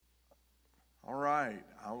All right,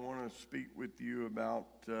 I want to speak with you about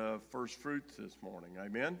first fruits this morning.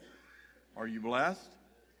 Amen? Are you blessed?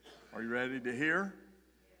 Are you ready to hear?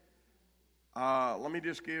 Let me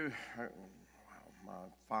just give, wow, my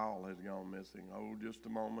file has gone missing. Oh, just a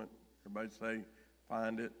moment. Everybody say,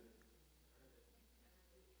 find it.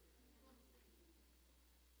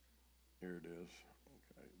 Here it is.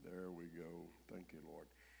 Okay, there we go. Thank you,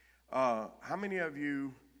 Lord. How many of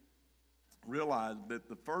you realize that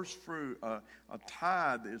the first fruit, a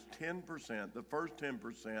tithe is 10%, the first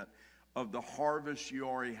 10% of the harvest you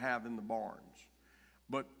already have in the barns?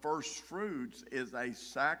 But first fruits is a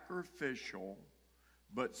sacrificial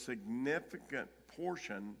but significant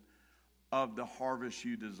portion of the harvest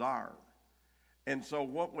you desire. And so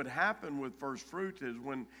what would happen with first fruits is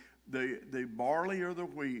when the barley or the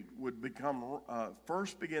wheat would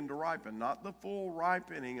first begin to ripen, not the full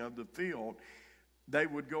ripening of the field, they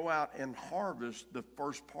would go out and harvest the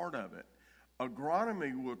first part of it.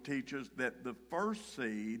 Agronomy will teach us that the first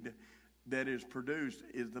seed that is produced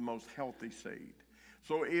is the most healthy seed.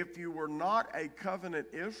 So if you were not a covenant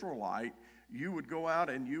Israelite, you would go out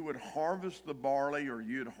and you would harvest the barley or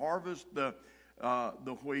you'd harvest the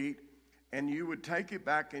wheat, and you would take it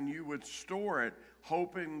back and you would store it,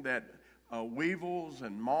 hoping that weevils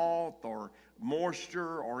and moth or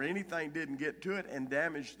moisture or anything didn't get to it and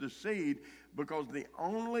damage the seed, because the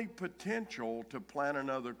only potential to plant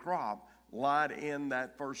another crop lied in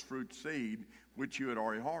that first fruit seed which you had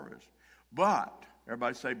already harvested. But,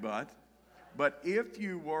 everybody say but if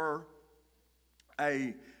you were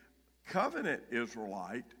a covenant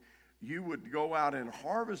Israelite, you would go out and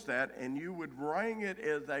harvest that, and you would bring it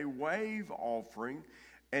as a wave offering,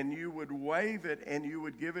 and you would wave it and you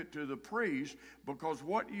would give it to the priest, because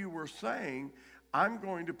what you were saying, I'm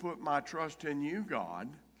going to put my trust in you, God,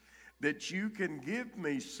 that you can give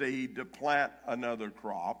me seed to plant another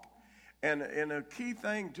crop. And a key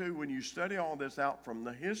thing, too, when you study all this out from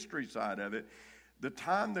the history side of it, the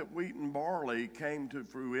time that wheat and barley came to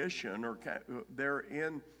fruition, or there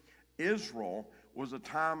in Israel, was a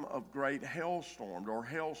time of great hailstorm.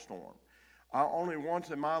 Only once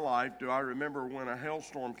in my life do I remember when a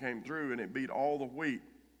hailstorm came through and it beat all the wheat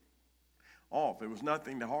off. It was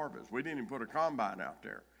nothing to harvest. We didn't even put a combine out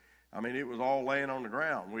there. I mean, it was all laying on the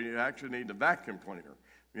ground. We actually need a vacuum cleaner,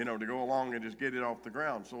 to go along and just get it off the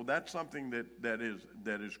ground. So that's something that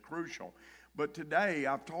is crucial. But today,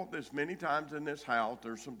 I've taught this many times in this house.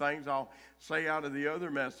 There's some things I'll say out of the other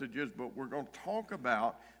messages, but we're going to talk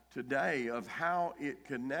about today of how it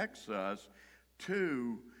connects us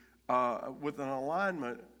to, with an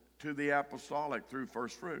alignment to the apostolic through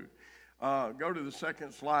first fruit. Go to the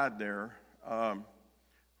second slide there.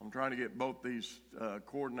 I'm trying to get both these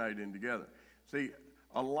coordinating together. See,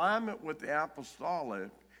 alignment with the apostolic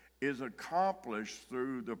is accomplished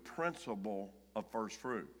through the principle of first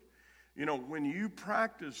fruit. When you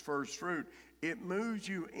practice first fruit, it moves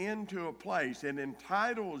you into a place and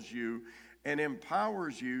entitles you and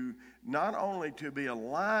empowers you not only to be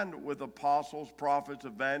aligned with apostles, prophets,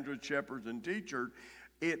 evangelists, shepherds, and teachers,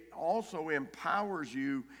 it also empowers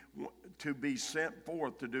you to be sent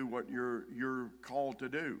forth to do what you're called to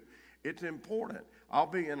do. It's important. I'll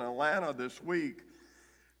be in Atlanta this week.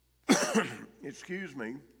 Excuse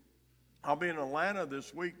me. I'll be in Atlanta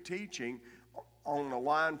this week teaching on the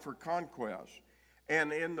line for conquest.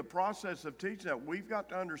 And in the process of teaching that, we've got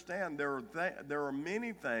to understand there are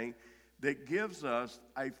many things that gives us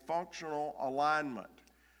a functional alignment.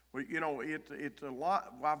 It's a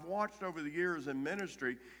lot. I've watched over the years in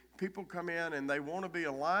ministry, people come in and they want to be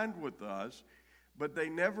aligned with us, but they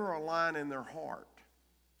never align in their heart.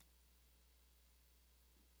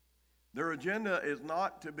 Their agenda is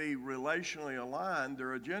not to be relationally aligned.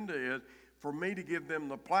 Their agenda is for me to give them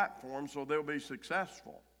the platform so they'll be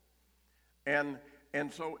successful. And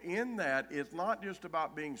so in that, it's not just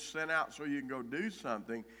about being sent out so you can go do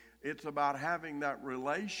something. It's about having that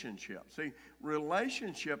relationship. See,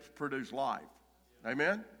 relationships produce life.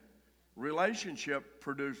 Amen? Relationship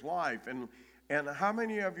produce life. And how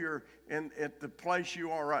many of you at the place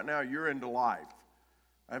you are right now, you're into life?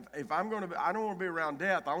 If I'm going to be, I don't want to be around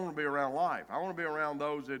death. I want to be around life. I want to be around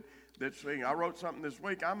those that sing. I wrote something this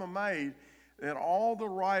week. I'm amazed that all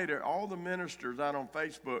the ministers out on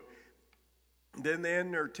Facebook, then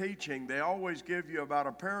in their teaching, they always give you about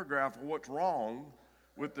a paragraph of what's wrong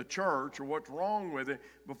with the church or what's wrong with it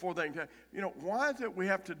before they can tell. Why is it we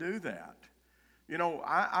have to do that?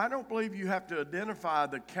 I don't believe you have to identify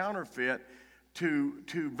the counterfeit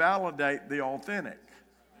to validate the authentic.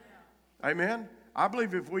 Amen? I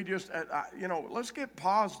believe if we just, let's get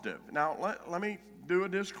positive. Now, let me do a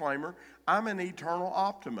disclaimer. I'm an eternal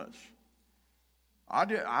optimist.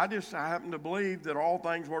 I just happen to believe that all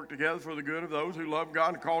things work together for the good of those who love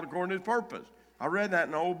God and called according to His purpose. I read that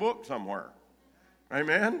in an old book somewhere.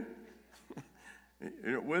 Amen?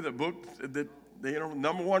 With a book that,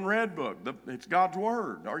 number one read book. It's God's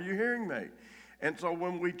Word. Are you hearing me? And so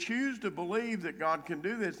when we choose to believe that God can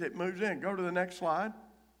do this, it moves in. Go to the next slide.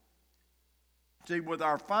 See, with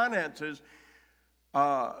our finances,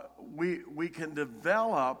 we can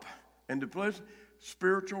develop and deploy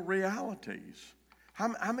spiritual realities.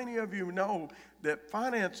 How many of you know that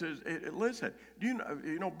finances, listen, you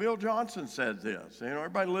know, Bill Johnson says this. You know,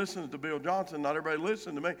 everybody listens to Bill Johnson. Not everybody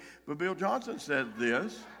listens to me. But Bill Johnson says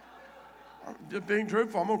this. Just being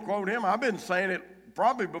truthful, I'm going to quote him. I've been saying it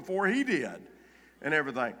probably before he did and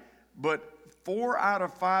everything. But 4 out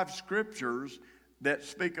of 5 scriptures that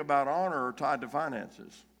speak about honor are tied to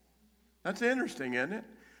finances. That's interesting, isn't it?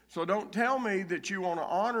 So don't tell me that you want to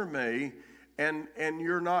honor me and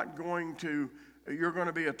you're going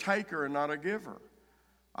to be a taker and not a giver.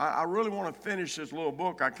 I really want to finish this little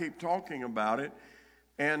book. I keep talking about it,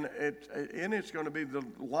 and it's going to be the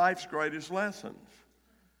life's greatest lessons.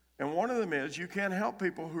 And one of them is you can't help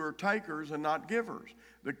people who are takers and not givers.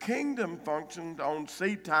 The kingdom functions on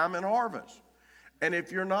seed time and harvest. And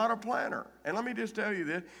if you're not a planner, and let me just tell you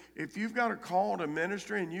this, if you've got a call to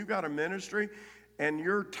ministry and you've got a ministry and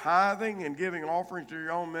you're tithing and giving offerings to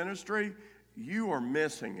your own ministry, you are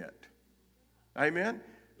missing it. Amen?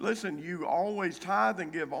 Listen, you always tithe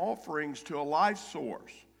and give offerings to a life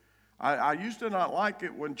source. I used to not like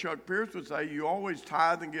it when Chuck Pierce would say you always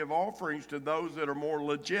tithe and give offerings to those that are more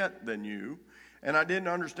legit than you. And I didn't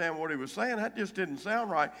understand what he was saying. That just didn't sound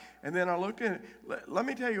right. And then I looked at it. Let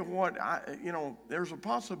me tell you what, there's a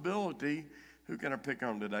possibility, who can I pick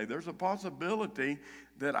on today? There's a possibility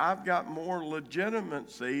that I've got more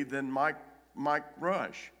legitimacy than Mike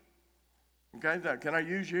Rush. Okay, can I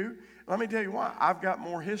use you? Let me tell you why. I've got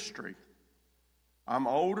more history. I'm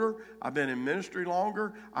older. I've been in ministry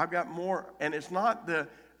longer. I've got more, and it's not the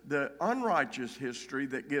unrighteous history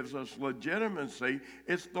that gives us legitimacy.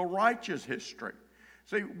 It's the righteous history.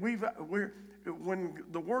 See, when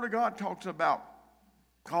the Word of God talks about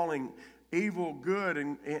calling evil good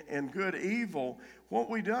and good evil, what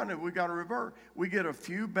we've done is we got to revert. We get a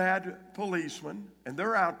few bad policemen, and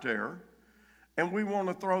they're out there, and we want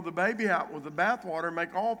to throw the baby out with the bathwater and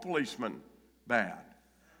make all policemen bad.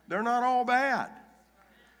 They're not all bad.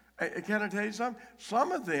 Can I tell you something?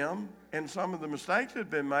 Some of them and some of the mistakes that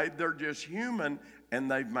have been made, they're just human and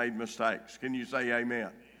they've made mistakes. Can you say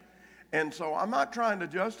amen? And so I'm not trying to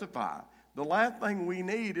justify. The last thing we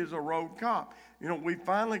need is a road cop. You know, we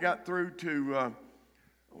finally got through to,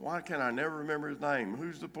 why can I never remember his name?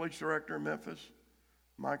 Who's the police director in Memphis?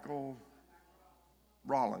 Michael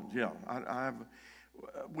Rollins. Yeah,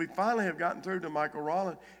 we finally have gotten through to Michael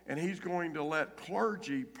Rollins, and he's going to let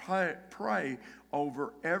clergy pray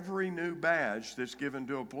over every new badge that's given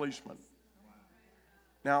to a policeman.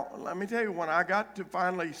 Now, let me tell you, when I got to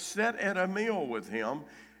finally sit at a meal with him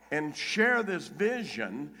and share this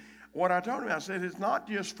vision, what I told him, I said, it's not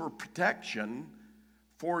just for protection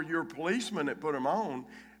for your policemen that put them on.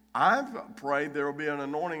 I've prayed there will be an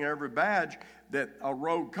anointing every badge that a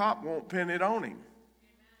road cop won't pin it on him.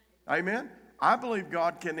 Amen? I believe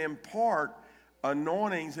God can impart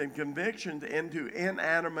anointings and convictions into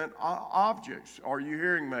inanimate objects. Are you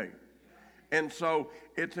hearing me? And so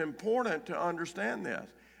it's important to understand this.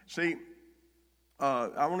 See,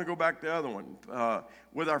 I want to go back to the other one.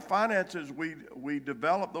 With our finances, we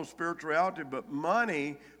develop those spiritual realities, but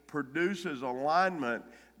money produces alignment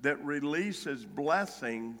that releases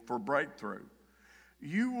blessing for breakthrough.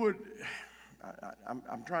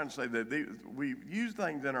 I'm trying to say that we use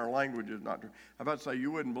things in our languages, not true. I'm about to say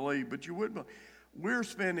you wouldn't believe, but you would believe. We're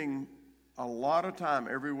spending a lot of time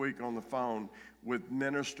every week on the phone with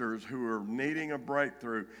ministers who are needing a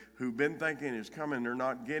breakthrough, who've been thinking it's coming, they're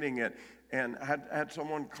not getting it. And had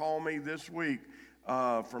someone call me this week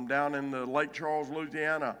from down in the Lake Charles,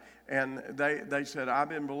 Louisiana, and they said, I've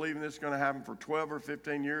been believing this is going to happen for 12 or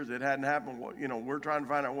 15 years. It hadn't happened. We're trying to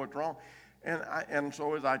find out what's wrong. And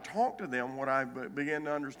so as I talk to them, what I began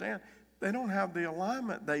to understand, they don't have the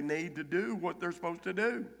alignment they need to do what they're supposed to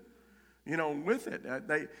do. With it,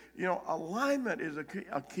 alignment is a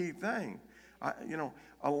key thing. Your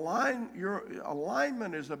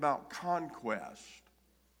alignment is about conquest.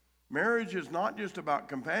 Marriage is not just about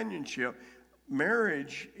companionship.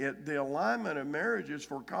 The alignment of marriage is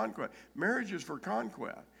for conquest. Marriage is for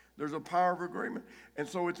conquest. There's a power of agreement. And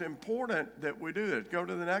so it's important that we do this. Go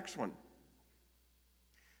to the next one.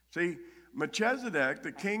 See, Melchizedek,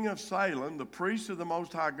 the king of Salem, the priest of the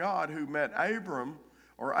Most High God, who met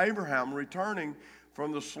Abraham returning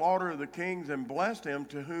from the slaughter of the kings and blessed him,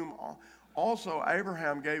 to whom also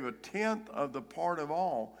Abraham gave a tenth of the part of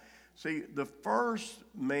all. See, the first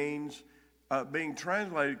means being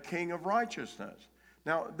translated king of righteousness.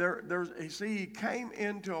 Now, he came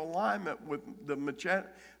into alignment with the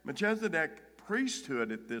Melchizedek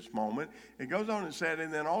priesthood at this moment. It goes on and said,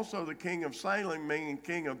 and then also the king of Salem, meaning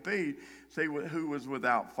king of peace, see, who was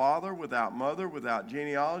without father, without mother, without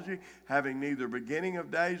genealogy, having neither beginning of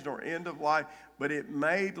days nor end of life, but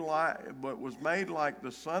was made like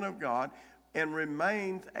the Son of God, and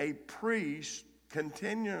remains a priest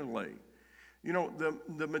continually. You know,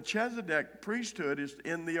 the Melchizedek priesthood is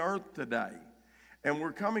in the earth today, and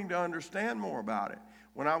we're coming to understand more about it.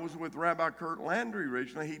 When I was with Rabbi Kurt Landry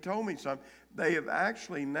recently, he told me something. They have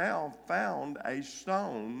actually now found a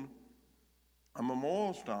stone, a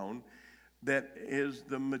memorial stone, that is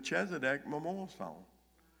the Melchizedek memorial stone.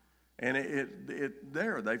 And it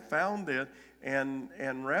there, they found it, and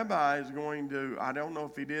Rabbi is going to, I don't know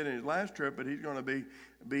if he did in his last trip, but he's going to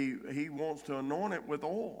he wants to anoint it with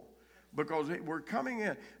oil. Because we're coming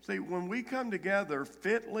in. See, when we come together,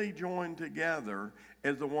 fitly joined together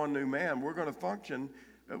as the one new man, we're going to function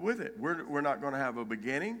with it. We're not going to have a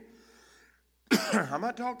beginning. I'm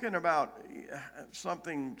not talking about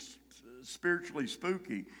something spiritually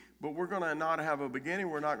spooky, but we're going to not have a beginning.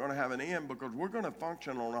 We're not going to have an end, because we're going to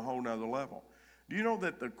function on a whole nother level. Do you know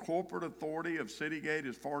that the corporate authority of CityGate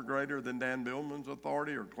is far greater than Dan Billman's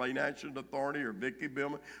authority, or Clay Nash's authority, or Vicki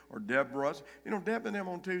Billman, or Deb Russ? You know, Deb and them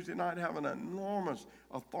on Tuesday night have an enormous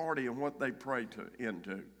authority in what they pray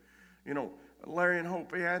into. You know, Larry and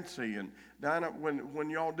Hope Yancey and Dinah, when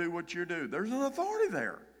y'all do what you do, there's an authority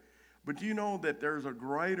there. But do you know that there's a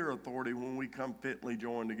greater authority when we come fitly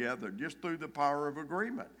joined together, just through the power of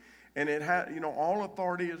agreement? And all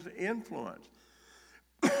authority is influence.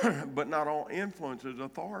 But not all influence is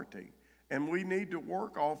authority. And we need to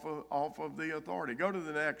work off of the authority. Go to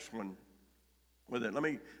the next one with it. Let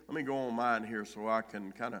me go on mine here so I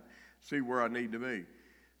can kind of see where I need to be.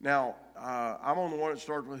 Now, I'm on the one that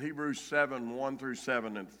starts with Hebrews 7, 1 through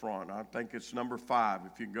 7 in front. I think it's number 5,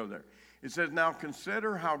 if you can go there. It says, now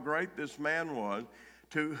consider how great this man was,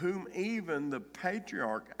 to whom even the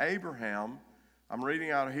patriarch Abraham, I'm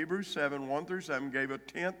reading out of Hebrews 7, 1 through 7, gave a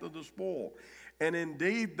tenth of the spoil. And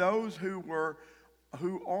indeed, those who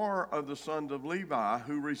are of the sons of Levi,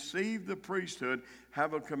 who receive the priesthood,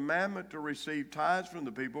 have a commandment to receive tithes from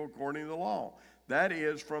the people according to the law. That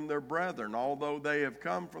is, from their brethren, although they have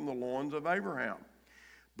come from the loins of Abraham.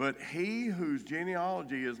 But he whose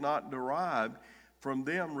genealogy is not derived from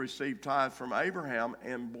them received tithes from Abraham,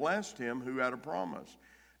 and blessed him who had a promise.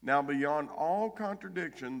 Now, beyond all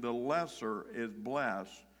contradiction, the lesser is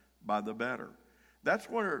blessed by the better. That's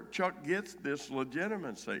where Chuck gets this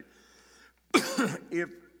legitimacy. If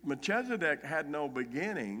Melchizedek had no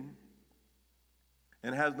beginning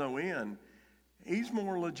and has no end, he's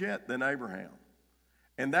more legit than Abraham.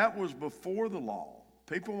 And that was before the law.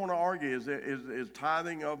 People want to argue, is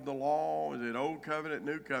tithing of the law? Is it old covenant,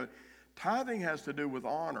 new covenant? Tithing has to do with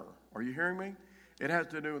honor. Are you hearing me? It has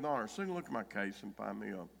to do with honor. So look at my case and find me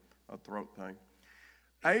a throat thing.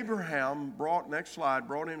 Abraham brought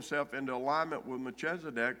himself into alignment with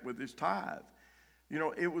Melchizedek with his tithe. You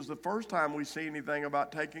know, it was the first time we see anything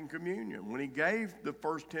about taking communion. When he gave the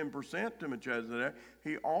first 10% to Melchizedek,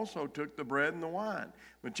 he also took the bread and the wine.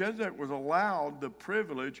 Melchizedek was allowed the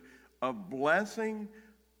privilege of blessing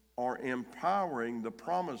or empowering the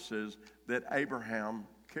promises that Abraham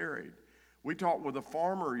carried. We talked with a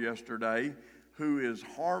farmer yesterday who is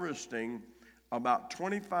harvesting about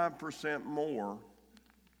 25% more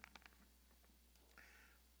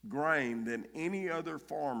grain than any other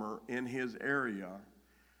farmer in his area.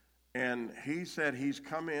 And he said he's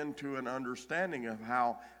come into an understanding of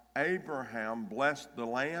how Abraham blessed the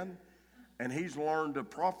land, and he's learned to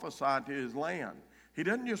prophesy to his land. He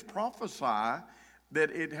doesn't just prophesy that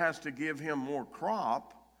it has to give him more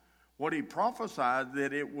crop. What he prophesied,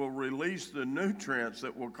 that it will release the nutrients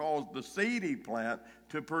that will cause the seed he plant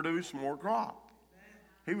to produce more crop.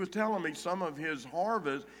 He was telling me some of his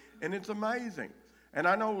harvest, and it's amazing. And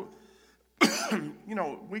I know,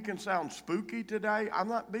 we can sound spooky today. I'm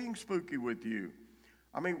not being spooky with you.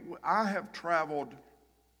 I mean, I have traveled.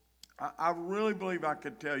 I really believe I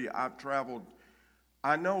could tell you I've traveled,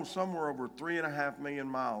 I know somewhere over 3.5 million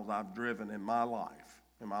miles I've driven in my life,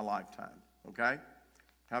 in my lifetime, okay?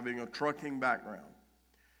 Having a trucking background.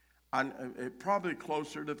 Probably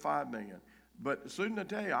closer to 5 million. But soon to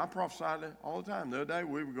tell you, I prophesied it all the time. The other day,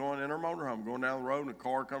 we were going in our motorhome, going down the road, and a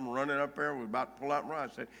car come running up there. We were about to pull out and run.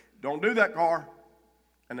 I said, don't do that, car.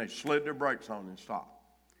 And they slid their brakes on and stopped.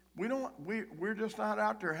 We're just not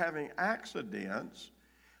out there having accidents,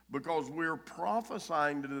 because we're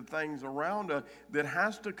prophesying to the things around us that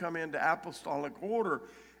has to come into apostolic order,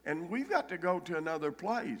 and we've got to go to another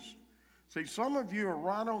place. See, some of you are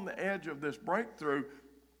right on the edge of this breakthrough,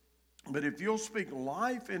 but if you'll speak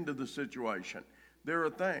life into the situation, there are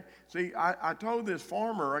things. See, I told this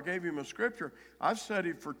farmer, I gave him a scripture. I've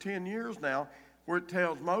studied for 10 years now where it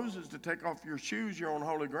tells Moses to take off your shoes, you're on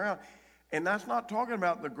holy ground. And that's not talking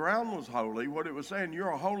about the ground was holy. What it was saying,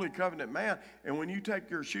 you're a holy covenant man, and when you take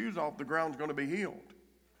your shoes off, the ground's going to be healed.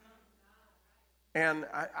 And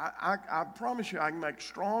I promise you, I can make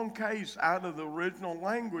strong case out of the original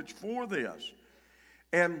language for this.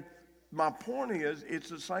 And my point is, it's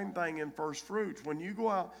the same thing in first fruits. When you go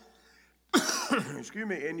out, excuse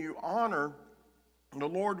me, and you honor the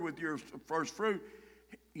Lord with your first fruit,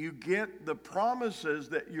 you get the promises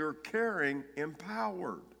that you're carrying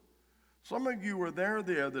empowered. Some of you were there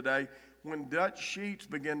the other day when Dutch Sheets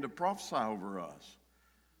began to prophesy over us.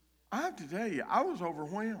 I have to tell you, I was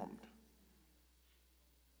overwhelmed.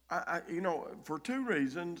 For two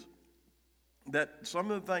reasons, that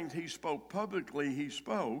some of the things he spoke publicly, he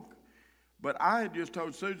spoke, but I had just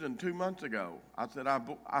told Susan 2 months ago, I said,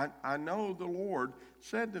 I know the Lord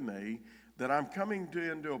said to me that I'm coming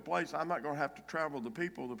into a place I'm not going to have to travel the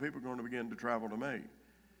people are going to begin to travel to me.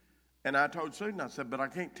 And I told Susan, I said, but I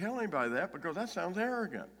can't tell anybody that because that sounds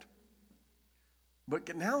arrogant.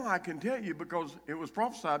 But now I can tell you because it was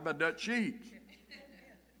prophesied by Dutch Sheets.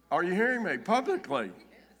 Are you hearing me? Publicly.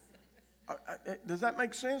 Does that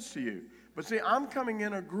make sense to you? But see, I'm coming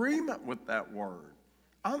in agreement with that word.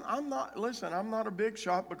 I'm not a big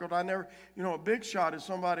shot because I never, a big shot is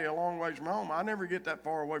somebody a long ways from home. I never get that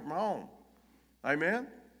far away from home. Amen?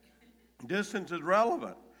 Distance is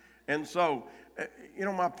relevant. And so,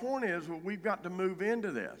 my point is, we've got to move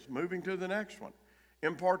into this, moving to the next one.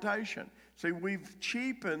 Impartation. See, we've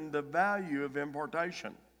cheapened the value of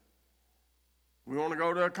impartation. We want to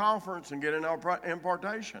go to a conference and get an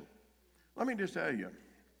impartation. Let me just tell you,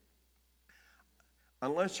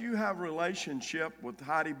 unless you have a relationship with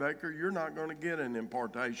Heidi Baker, you're not going to get an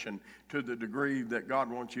impartation to the degree that God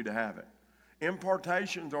wants you to have it.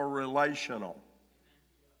 Impartations are relational.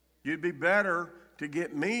 You'd be better to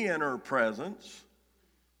get me in her presence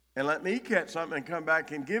and let me catch something and come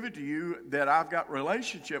back and give it to you that I've got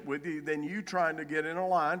relationship with you than you trying to get in a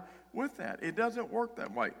line with that. It doesn't work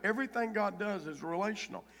that way. Everything God does is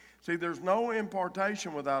relational. See, there's no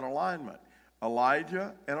impartation without alignment.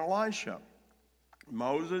 Elijah and Elisha,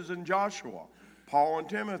 Moses and Joshua, Paul and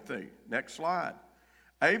Timothy. Next slide.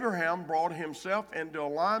 Abraham brought himself into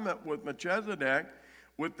alignment with Melchizedek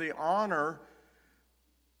with the honor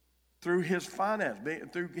through his finance,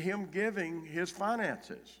 through him giving his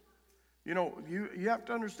finances. You have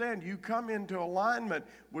to understand, you come into alignment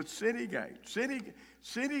with CityGate.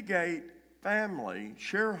 CityGate family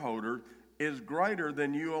shareholder is greater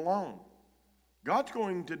than you alone. God's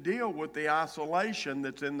going to deal with the isolation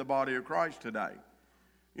that's in the body of Christ today.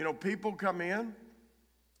 People come in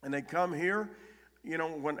and they come here,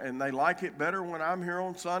 and they like it better when I'm here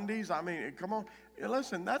on Sundays. I mean, come on.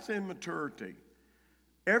 Listen, that's immaturity.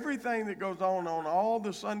 Everything that goes on all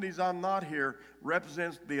the Sundays I'm not here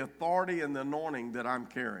represents the authority and the anointing that I'm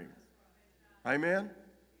carrying. Amen?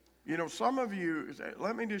 Some of you,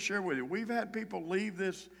 let me just share with you, we've had people leave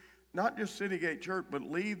this, not just CityGate Church, but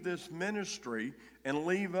leave this ministry and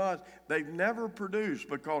leave us. They've never produced,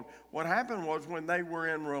 because what happened was when they were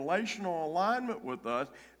in relational alignment with us,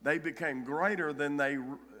 they became greater than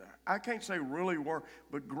I can't say really were,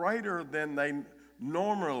 but greater than they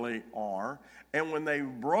normally are. And when they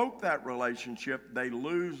broke that relationship, they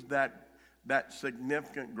lose that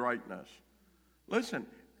significant greatness. Listen,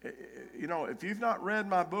 if you've not read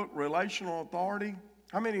my book, Relational Authority,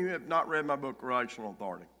 how many of you have not read my book, Relational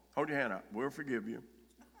Authority? Hold your hand up. We'll forgive you.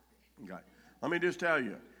 Okay. Let me just tell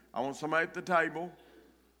you, I want somebody at the table.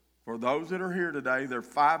 For those that are here today, they're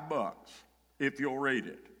 $5 if you'll read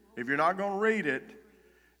it. If you're not going to read it,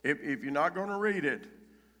 if you're not going to read it,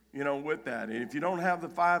 with that. And if you don't have the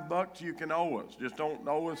 $5, you can owe us. Just don't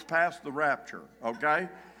owe us past the rapture, okay?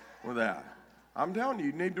 With that. I'm telling you,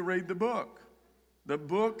 you need to read the book. The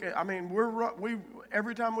book, I mean, we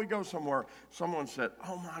every time we go somewhere, someone said,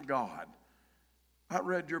 oh my God, I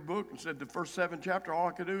read your book and said the first 7 chapters, all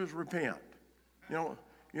I could do is repent.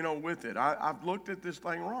 With it. I've looked at this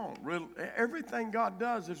thing wrong. Everything God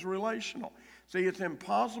does is relational. See, it's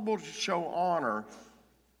impossible to show honor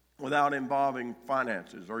without involving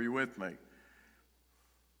finances. Are you with me?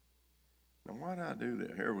 Now, why did I do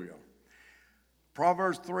that? Here we go.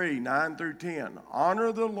 Proverbs 3, 9 through 10.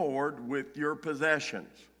 Honor the Lord with your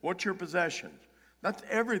possessions. What's your possessions? That's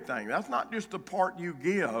everything. That's not just the part you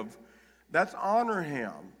give. That's honor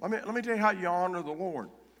him. Let me tell you how you honor the Lord.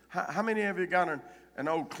 How many of you got an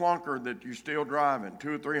old clunker that you're still driving,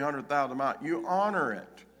 200,000 or 300,000 miles? You honor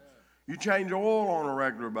it. You change oil on a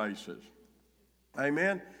regular basis.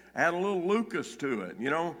 Amen. Add a little Lucas to it.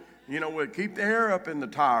 Keep the air up in the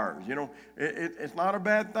tires. It's not a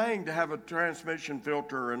bad thing to have a transmission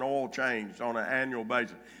filter and oil changed on an annual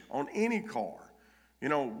basis on any car.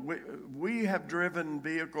 We have driven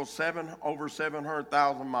vehicles over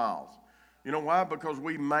 700,000 miles. You know why? Because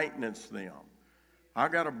we maintenance them.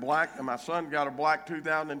 My son got a black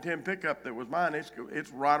 2010 pickup that was mine.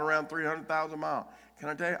 It's right around 300,000 miles. Can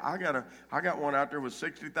I tell you, I got one out there with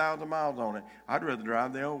 60,000 miles on it. I'd rather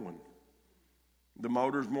drive the old one. The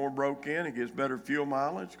motor's more broke in. It gets better fuel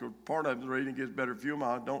mileage. Part of the reason it gets better fuel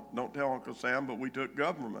mileage, don't tell Uncle Sam, but we took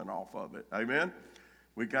government off of it. Amen?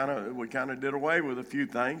 We kind of did away with a few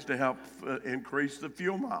things to help increase the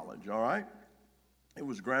fuel mileage, all right? It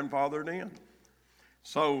was grandfathered in.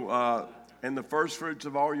 So, and the first fruits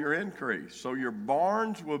of all your increase. So your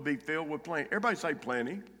barns will be filled with plenty. Everybody say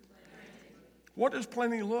plenty. What does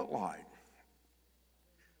plenty look like?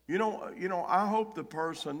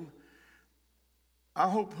 I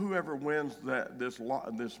hope whoever wins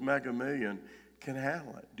this mega million can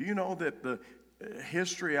handle it. Do you know that the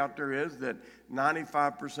history out there is that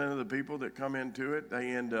 95% of the people that come into it, they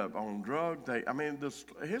end up on drugs. This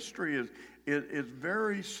history is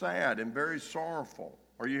very sad and very sorrowful.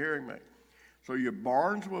 Are you hearing me? So your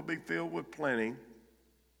barns will be filled with plenty,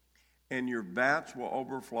 and your vats will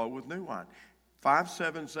overflow with new wine.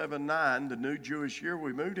 5779, the new Jewish year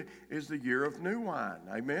we moved to, is the year of new wine.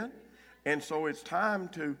 Amen? And so it's time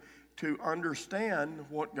to understand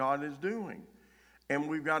what God is doing. And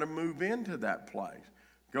we've got to move into that place.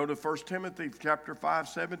 Go to 1 Timothy chapter 5,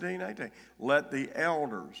 17, 18. Let the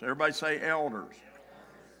elders, everybody say elders.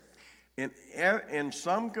 In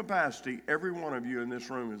some capacity, every one of you in this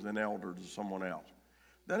room is an elder to someone else.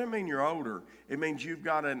 That doesn't mean you're older. It means you've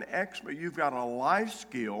got an expert, you've got a life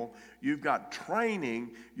skill, you've got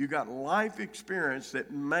training, you've got life experience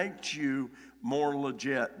that makes you more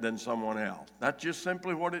legit than someone else. That's just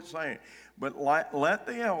simply what it's saying. But let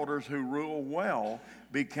the elders who rule well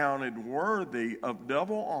be counted worthy of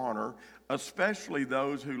double honor, especially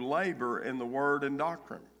those who labor in the word and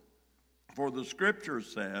doctrine. For the scripture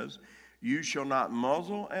says, you shall not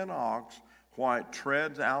muzzle an ox while it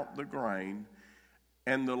treads out the grain,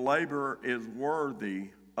 and the laborer is worthy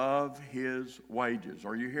of his wages.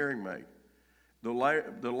 Are you hearing me? The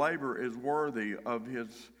laborer is worthy of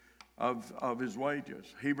his wages.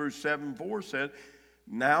 Hebrews 7:4 said,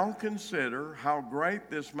 now consider how great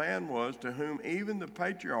this man was, to whom even the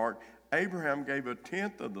patriarch Abraham gave a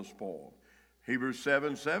tenth of the spoil. Hebrews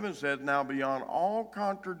 7:7 says, now beyond all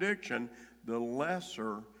contradiction, the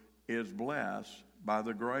lesser is blessed by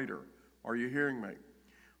the greater. Are you hearing me?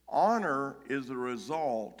 Honor is the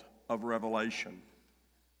result of revelation.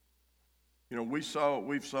 We've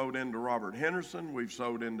sowed into Robert Henderson, we've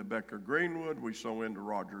sowed into Becker Greenwood, we sow into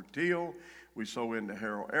Roger Teal, we sow into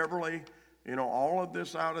Harold Everly. All of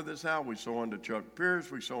this out of this house. We sow into Chuck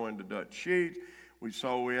Pierce, we sow into Dutch Sheets, we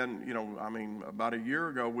sow in, about a year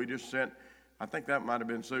ago we just sent, I think that might have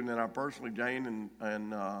been Susan and I personally, Jane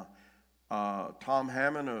and Tom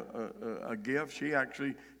Hammond a gift. She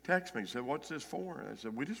actually texted me, said, what's this for? And I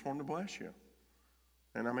said, we just wanted to bless you.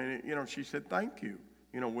 And she said, thank you,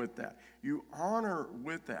 with that. You honor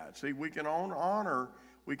with that. See, we can only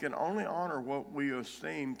honor what we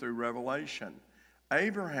esteem through revelation.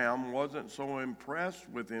 Abraham wasn't so impressed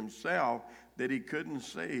with himself that he couldn't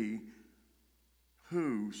see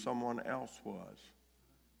who someone else was.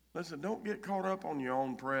 Listen, don't get caught up on your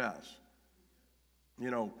own press.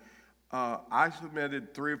 I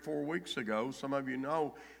submitted 3 or 4 weeks ago, some of you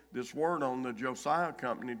know, this word on the Josiah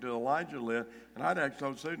Company to Elijah list, and I'd actually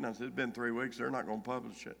told Susan, I said, it's been 3 weeks, they're not going to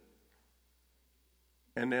publish it.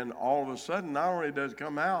 And then all of a sudden, not only does it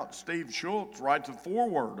come out, Steve Schultz writes a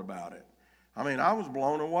foreword about it. I was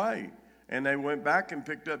blown away. And they went back and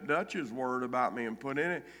picked up Dutch's word about me and put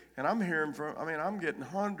in it. And I'm hearing I'm getting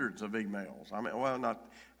hundreds of emails.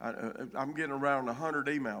 I'm getting around 100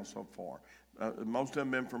 emails so far. Most of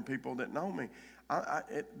them been from people that know me.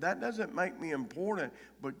 That doesn't make me important,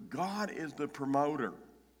 but God is the promoter.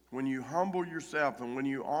 When you humble yourself and when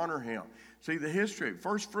you honor him. See, the history,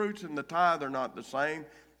 first fruits and the tithe are not the same.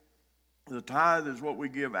 The tithe is what we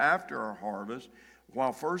give after our harvest,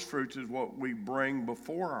 while first fruits is what we bring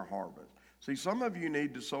before our harvest. See, some of you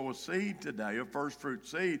need to sow a seed today, a first fruit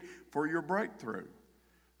seed, for your breakthrough.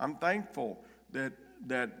 I'm thankful that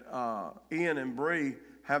Ian and Bree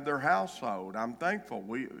have their house sold. I'm thankful.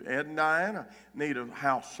 Ed and Diana need a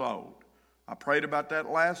house sold. I prayed about that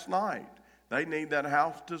last night. They need that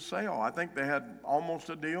house to sell. I think they had almost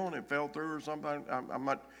a deal and it fell through or something. I'm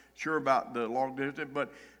not sure about the long distance,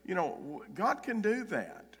 but, you know, God can do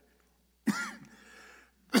that.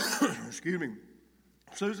 Excuse me.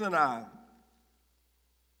 Susan and I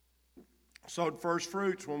sowed first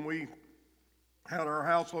fruits when we had our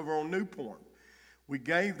house over on Newport. We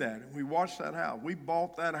gave that and we watched that house. We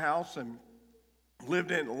bought that house and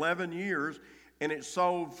lived in it 11 years, and it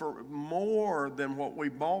sold for more than what we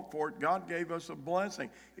bought for it. God gave us a blessing.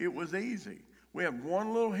 It was easy. We had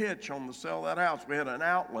one little hitch on the sale of that house. We had an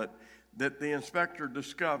outlet that the inspector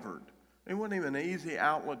discovered. It wasn't even an easy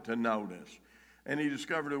outlet to notice. And he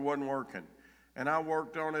discovered it wasn't working. And I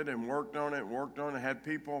worked on it and worked on it and worked on it. Had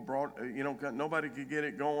people brought, nobody could get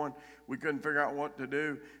it going. We couldn't figure out what to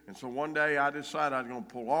do. And so one day I decided I was going to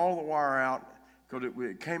pull all the wire out because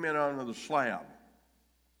it came in under the slab.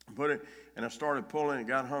 Put it, and I started pulling. It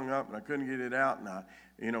got hung up, and I couldn't get it out. And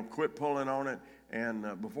I, quit pulling on it.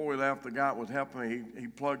 And before we left, the guy that was helping me, he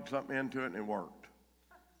plugged something into it, and it worked.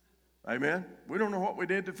 Amen? We don't know what we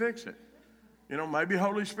did to fix it. Maybe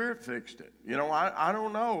Holy Spirit fixed it. I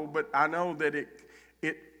don't know, but I know that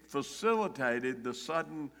it facilitated the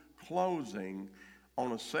sudden closing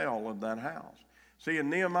on a sale of that house. See, in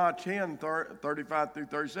Nehemiah 10, 35 through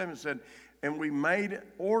 37, it said, and we made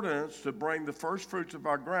ordinance to bring the first fruits of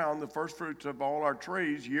our ground, the first fruits of all our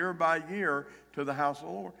trees, year by year, to the house of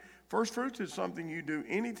the Lord. First fruits is something you do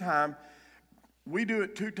anytime. We do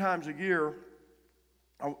it 2 times a year.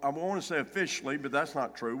 I want to say officially, but that's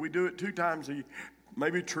not true. We do it 2 times a year,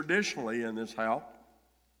 maybe traditionally in this house.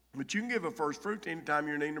 But you can give a first fruit anytime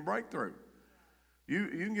you're needing a breakthrough. You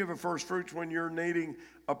can give a first fruits when you're needing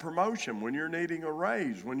a promotion, when you're needing a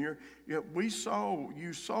raise, when you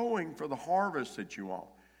sowing for the harvest that you want.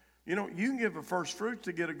 You can give a first fruits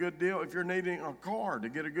to get a good deal if you're needing a car, to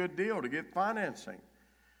get a good deal, to get financing.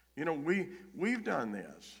 We've done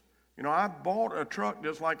this. I bought a truck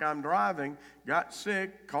just like I'm driving, got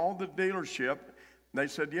sick, called the dealership. They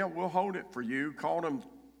said, yeah, we'll hold it for you. Called them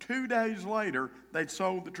 2 days later, they'd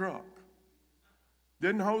sold the truck.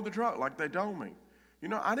 Didn't hold the truck like they told me.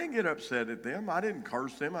 I didn't get upset at them. I didn't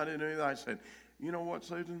curse them. I didn't do anything. I said, you know what,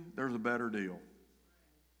 Susan? There's a better deal.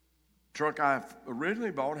 Truck I originally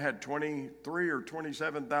bought had 23 or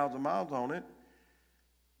 27,000 miles on it.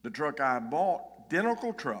 The truck I bought,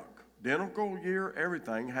 identical year,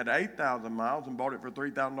 everything, had 8,000 miles and bought it for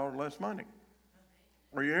 $3,000 less money.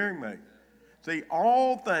 Are you hearing me? See,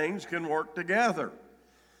 all things can work together.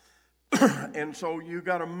 And so you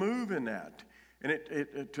got to move in that. And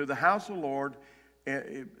it to the house of the Lord,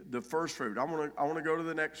 the first fruit. I want to go to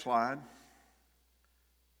the next slide.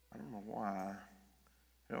 I don't know why.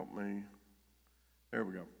 Help me. There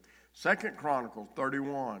we go. 2 Chronicles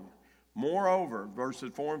 31. Moreover,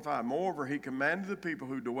 verses 4 and 5, moreover, he commanded the people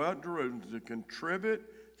who dwelt in Jerusalem to contribute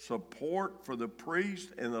support for the priest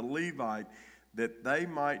and the Levite that they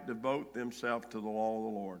might devote themselves to the law of the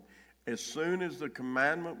Lord. As soon as the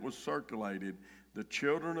commandment was circulated, the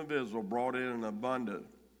children of Israel brought in an abundance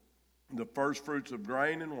the first fruits of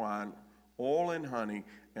grain and wine, oil and honey,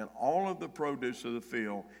 and all of the produce of the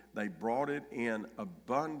field. They brought it in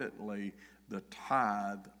abundantly, the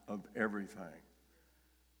tithe of everything.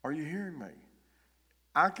 Are you hearing me?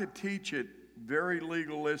 I could teach it very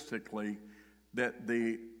legalistically that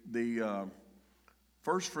the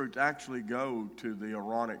first fruits actually go to the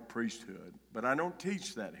Aaronic priesthood, but I don't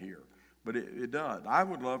teach that here, but it does. I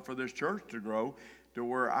would love for this church to grow to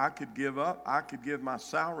where I could give my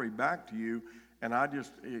salary back to you, and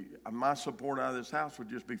my support out of this house would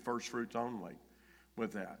just be first fruits only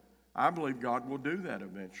with that. I believe God will do that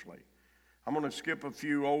eventually. I'm going to skip a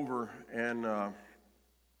few over and I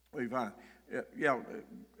don't know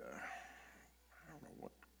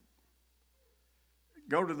what.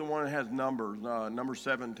 Go to the one that has numbers, number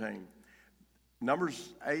 17.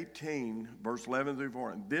 Numbers 18, verse 11 through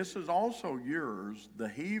 14. This is also yours, the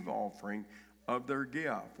heave offering of their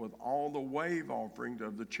gift, with all the wave offerings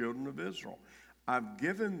of the children of Israel. I've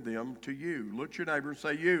given them to you. Look at your neighbor and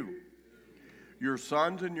say, you. Your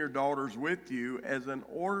sons and your daughters with you as an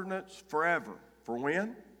ordinance forever. For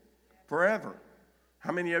when? Forever.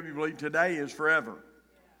 How many of you believe today is forever?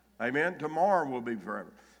 Amen. Tomorrow will be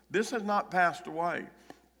forever. This has not passed away.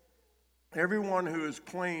 Everyone who is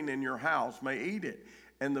clean in your house may eat it.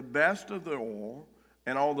 And the best of the oil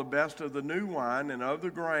and all the best of the new wine and of the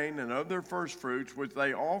grain and of their first fruits, which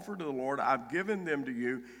they offer to the Lord, I've given them to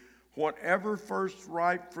you. Whatever first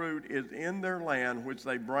ripe fruit is in their land, which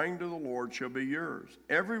they bring to the Lord, shall be yours.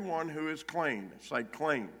 Everyone who is clean, say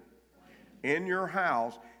clean. in your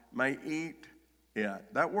house may eat it.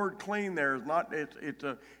 That word clean there is not,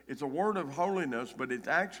 it's a word of holiness, but it's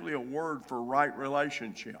actually a word for right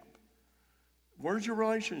relationship. Where's your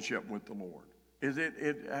relationship with the Lord? Is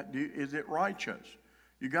it righteous?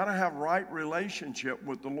 You got to have right relationship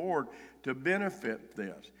with the Lord to benefit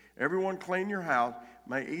this. Everyone clean your house,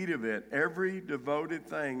 may eat of it. Every devoted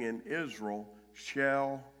thing in Israel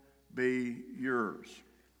shall be yours.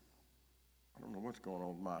 I don't know what's going on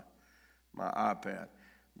with my iPad.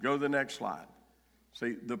 Go to the next slide.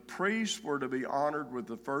 See, the priests were to be honored with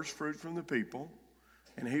the first fruit from the people.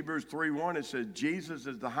 In Hebrews 3:1, it says, Jesus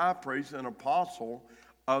is the high priest and apostle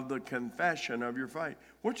of the confession of your faith.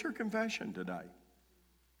 What's your confession today?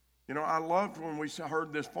 You know, I loved when we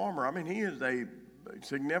heard this farmer. I mean, he is a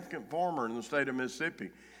significant farmer in the state of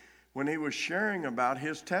Mississippi. When he was sharing about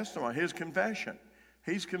his testimony, his confession,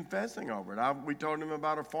 he's confessing over it. We told him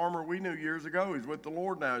about a farmer we knew years ago. He's with the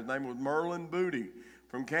Lord now. His name was Merlin Booty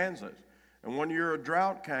from Kansas. And one year a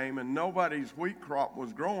drought came and nobody's wheat crop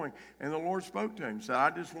was growing. And the Lord spoke to him and said,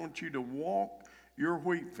 I just want you to walk your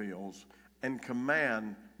wheat fields and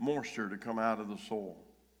command moisture to come out of the soil.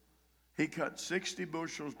 He cut 60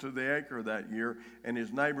 bushels to the acre that year, and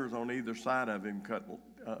his neighbors on either side of him cut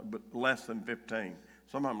but less than 15.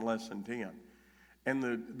 Some of them less than 10. And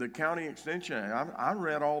the county extension, I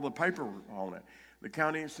read all the paper on it. The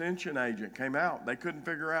county extension agent came out. They couldn't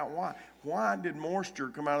figure out why. Why did moisture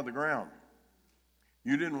come out of the ground?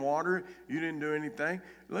 You didn't water it. You didn't do anything.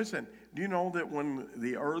 Listen, do you know that when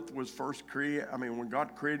the earth was first created, when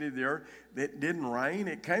God created the earth, it didn't rain.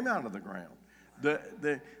 It came out of the ground.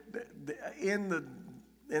 In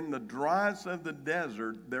the dryness of the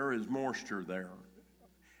desert, there is moisture there.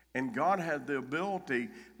 And God has the ability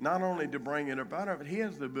not only to bring it up out of it, he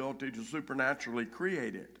has the ability to supernaturally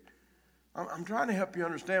create it. I'm trying to help you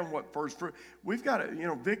understand what first fruit. We've got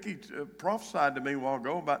to, Vicki prophesied to me a while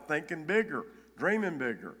ago about thinking bigger, dreaming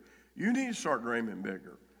bigger. You need to start dreaming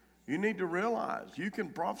bigger. You need to realize you can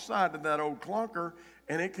prophesy to that old clunker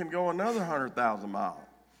and it can go another 100,000 miles.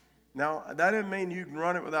 Now, that doesn't mean you can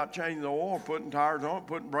run it without changing the oil, putting tires on it,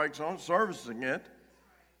 putting brakes on it, servicing it.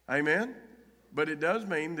 Amen? But it does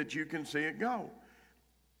mean that you can see it go.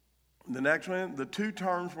 The next one, the two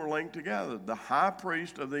terms were linked together. The high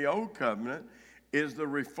priest of the Old Covenant is the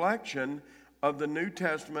reflection of the New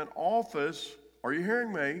Testament office, are you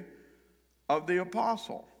hearing me, of the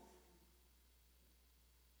apostle.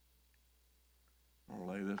 I'll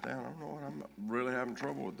lay this down. I don't know what I'm really having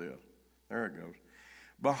trouble with this. There it goes.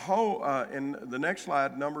 Behold, in the next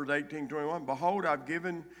slide, Numbers 18:21, behold, I've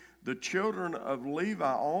given the children of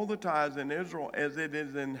Levi all the tithes in Israel as it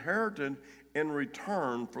is inherited in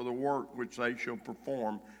return for the work which they shall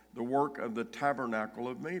perform, the work of the tabernacle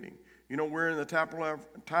of meeting. We're in the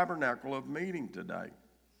tabernacle of meeting today.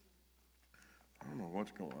 I don't know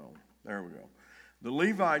what's going on. There we go. The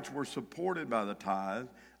Levites were supported by the tithe.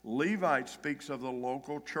 Levite speaks of the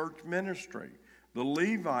local church ministry. The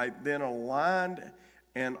Levite then aligned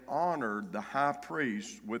and honored the high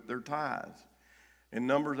priest with their tithes. In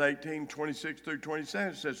Numbers 18:26 through 27,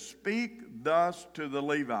 it says, speak thus to the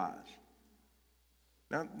Levites.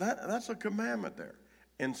 Now, that's a commandment there.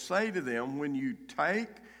 And say to them, when you take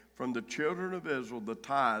from the children of Israel the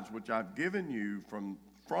tithes which I've given you from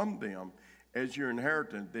them as your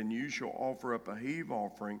inheritance, then you shall offer up a heave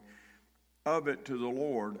offering of it to the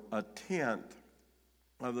Lord, a tenth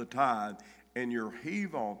of the tithe, and your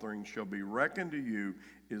heave offering shall be reckoned to you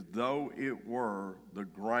as though it were the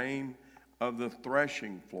grain of the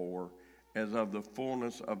threshing floor, as of the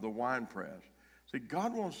fullness of the winepress. See,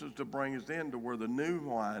 God wants us to bring us into where the new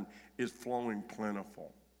wine is flowing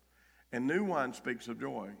plentiful. And new wine speaks of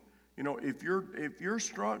joy. If you're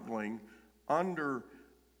struggling under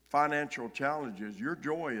financial challenges, your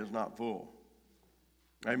joy is not full.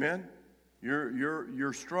 Amen?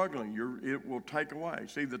 You're struggling. It will take away.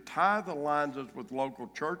 See, the tithe aligns us with local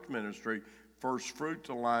church ministry. First fruits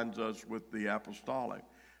aligns us with the apostolic.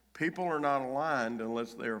 People are not aligned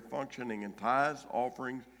unless they are functioning in tithes,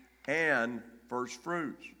 offerings, and first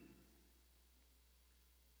fruits.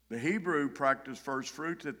 The Hebrew practiced first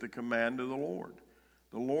fruits at the command of the Lord.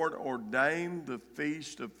 The Lord ordained the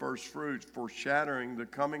feast of first fruits, foreshadowing the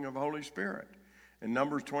coming of Holy Spirit. In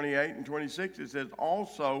Numbers 28 and 26, it says,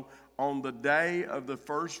 also on the day of the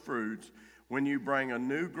first fruits, when you bring a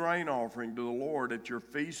new grain offering to the Lord at your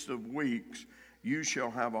feast of weeks, you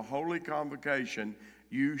shall have a holy convocation.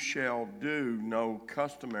 You shall do no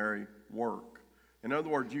customary work. In other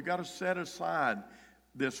words, you got to set aside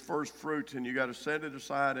this first fruits, and you got to set it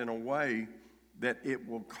aside in a way that it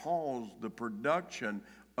will cause the production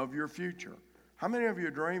of your future. How many of you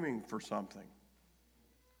are dreaming for something?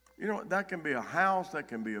 You know, that can be a house, that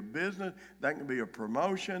can be a business, that can be a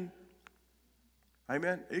promotion.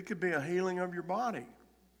 Amen. It could be a healing of your body.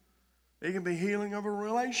 It can be healing of a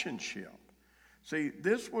relationship. See,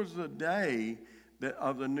 this was the day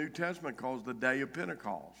of the New Testament called the day of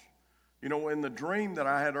Pentecost. You know, in the dream that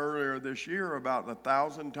I had earlier this year about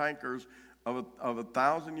 1,000 tankers of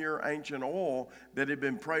 1,000-year ancient oil that had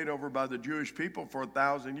been prayed over by the Jewish people for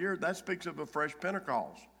 1,000 years, that speaks of a fresh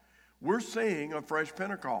Pentecost. We're seeing a fresh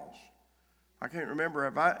Pentecost. I can't remember,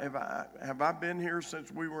 have I been here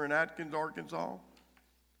since we were in Atkins, Arkansas?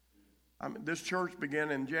 This church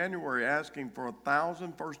began in January asking for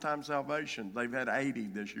 1,000 first-time salvations. They've had 80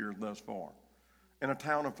 this year thus far in a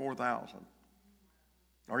town of 4,000.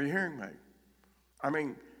 Are you hearing me? I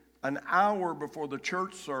mean, an hour before the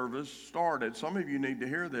church service started, some of you need to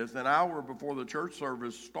hear this, an hour before the church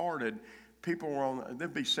service started, people were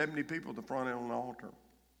there'd be 70 people at the front end on the altar.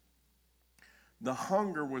 The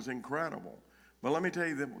hunger was incredible. But let me tell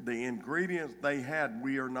you, the ingredients they had,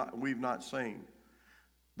 we've not seen.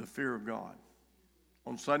 The fear of God.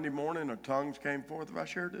 On Sunday morning, tongues came forth. Have I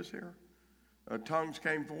shared this here? Tongues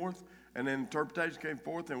came forth, and then interpretation came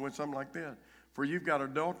forth, and it went something like this. For you've got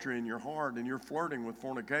adultery in your heart, and you're flirting with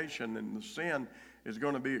fornication, and the sin is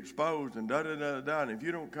going to be exposed, and da-da-da-da-da, and if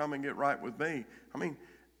you don't come and get right with me. I mean,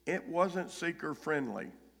 it wasn't seeker-friendly.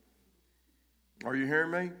 Are you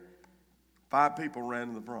hearing me? 5 people ran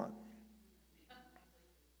to the front.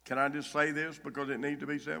 Can I just say this because it needs to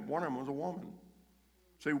be said? One of them was a woman.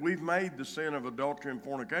 See, we've made the sin of adultery and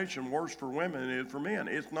fornication worse for women than it is for men.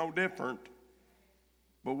 It's no different,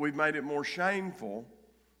 but we've made it more shameful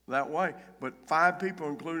that way. But 5 people,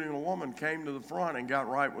 including a woman, came to the front and got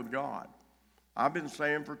right with God. I've been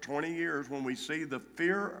saying for 20 years, when we see the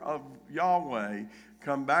fear of Yahweh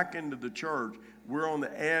come back into the church, we're on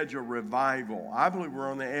the edge of revival. I believe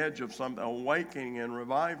we're on the edge of some awakening and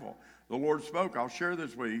revival. The Lord spoke. I'll share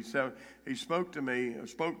this with you. He said, He spoke to me,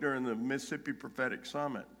 spoke during the Mississippi Prophetic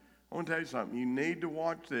Summit. I want to tell you something. You need to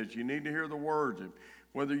watch this. You need to hear the words.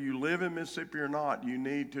 Whether you live in Mississippi or not, you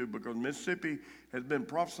need to, because Mississippi has been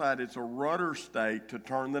prophesied. It's a rudder state to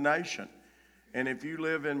turn the nation. And if you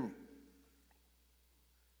live in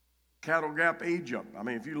Cattle Gap, Egypt, I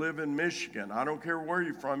mean, if you live in Michigan, I don't care where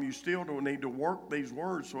you're from, you still don't need to work these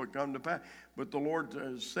words so it come to pass. But the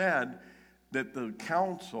Lord said that the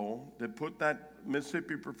council that put that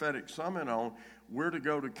Mississippi Prophetic Summit on, we're to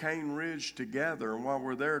go to Cane Ridge together, and while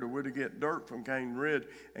we're there, we're to get dirt from Cane Ridge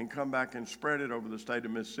and come back and spread it over the state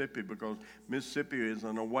of Mississippi, because Mississippi is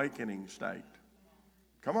an awakening state.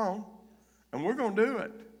 Come on. And we're going to do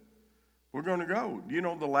it. We're going to go. You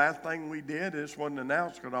know, the last thing we did, this wasn't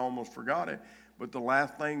announced because I almost forgot it, but the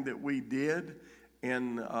last thing that we did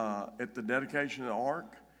at the dedication of the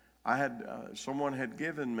ark, I had someone had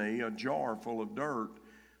given me a jar full of dirt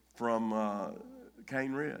from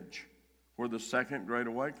Cane Ridge, where the second Great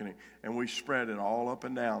Awakening, and we spread it all up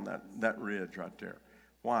and down that ridge right there.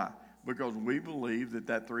 Why? Because we believe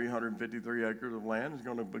that 353 acres of land is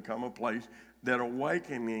going to become a place that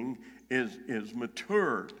awakening is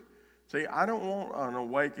matured. See, I don't want an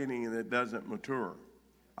awakening that doesn't mature.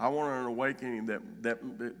 I want an awakening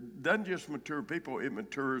that doesn't just mature people, it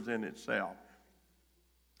matures in itself.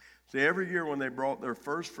 See, every year when they brought their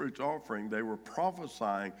first fruits offering, they were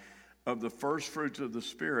prophesying of the first fruits of the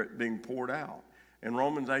Spirit being poured out. In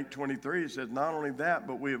Romans 8:23, it says, not only that,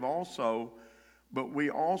 but we also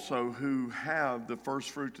who have the first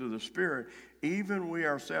fruits of the Spirit, even we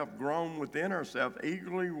ourselves groan within ourselves,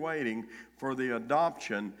 eagerly waiting for the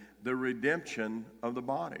adoption, the redemption of the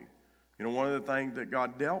body. You know, one of the things that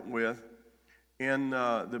God dealt with in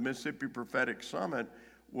the Mississippi Prophetic Summit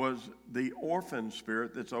was the orphan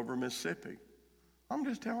spirit that's over Mississippi. I'm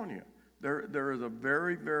just telling you, there is a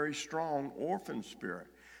very, very strong orphan spirit.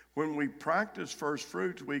 When we practice first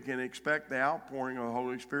fruits, we can expect the outpouring of the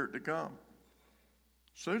Holy Spirit to come.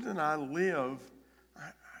 Susan and I live,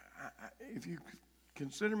 if you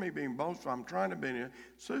consider me being boastful, I'm trying to be here.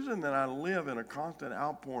 Susan and I live in a constant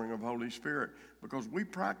outpouring of Holy Spirit because we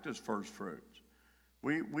practice first fruits.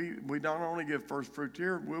 We don't only give first fruits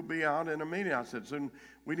here, we'll be out in a meeting. I said, Susan,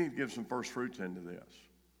 we need to give some first fruits into this.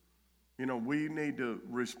 You know, we need to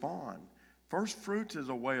respond. First fruits is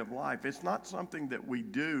a way of life. It's not something that we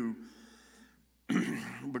do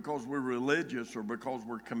because we're religious or because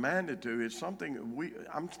we're commanded to. It's something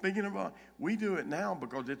I'm speaking about. We do it now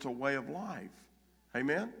because it's a way of life.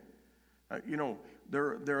 Amen? You know,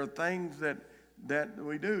 there are things that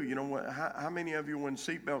we do. You know, how many of you, when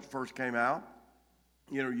seatbelts first came out,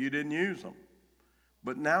 you know, you didn't use them.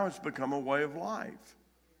 But now it's become a way of life.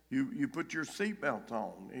 You put your seatbelt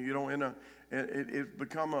on. It's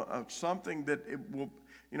become a something that it will,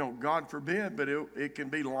 God forbid, but it can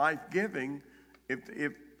be life-giving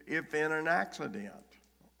if in an accident.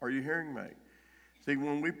 Are you hearing me? See,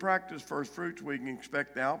 when we practice first fruits, we can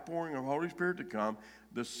expect the outpouring of Holy Spirit to come.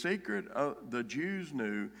 The secret the Jews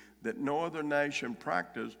knew that no other nation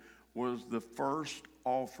practiced was the first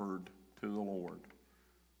offered to the Lord.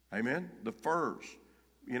 Amen? The first.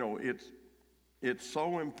 It's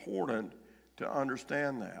so important to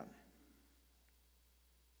understand that.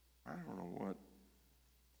 I don't know what.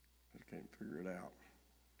 I can't figure it out.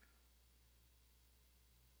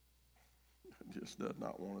 It just does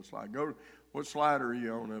not want to slide. What slide are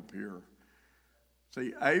you on up here?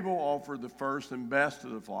 See, Abel offered the first and best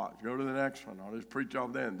of the flocks. Go to the next one. I'll just preach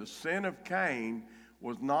off then. The sin of Cain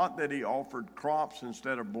was not that he offered crops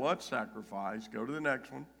instead of blood sacrifice. Go to the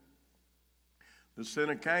next one. The sin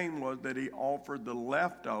of Cain was that he offered the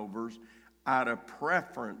leftovers out of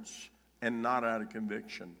preference and not out of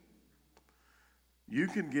conviction. You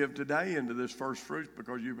can give today into this first fruits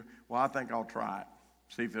because I think I'll try it.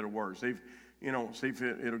 See if it'll work. See if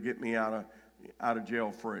it'll get me out of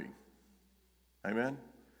jail free. Amen?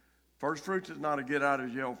 First fruits is not a get out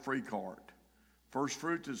of jail free card. First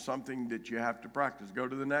fruits is something that you have to practice. Go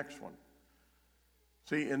to the next one.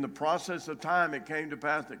 See, in the process of time, it came to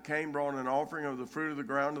pass that Cain brought an offering of the fruit of the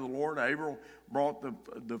ground to the Lord. Abel brought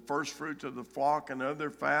the first fruits of the flock and of their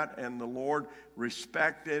fat, and the Lord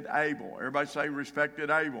respected Abel. Everybody say respected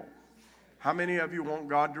Abel. How many of you want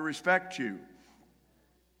God to respect you?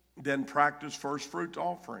 Then practice first fruits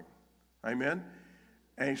offering. Amen?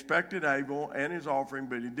 And he respected Abel and his offering,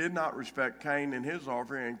 but he did not respect Cain and his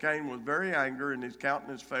offering, and Cain was very angry, and his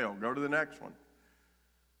countenance fell. Go to the next one.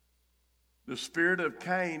 The spirit of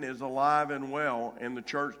Cain is alive and well in the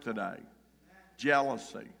church today.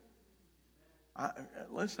 Jealousy.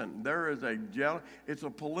 Listen, there is it's a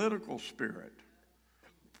political spirit.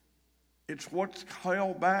 It's what's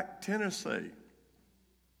held back Tennessee.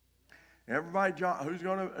 Everybody, who's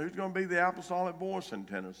going to be the apostolic voice in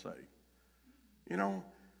Tennessee?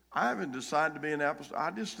 I haven't decided to be an apostolic.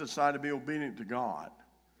 I just decided to be obedient to God.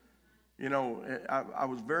 I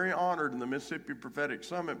was very honored in the Mississippi Prophetic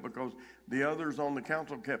Summit because the others on the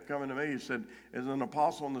council kept coming to me and said, as an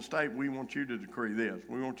apostle in the state, we want you to decree this.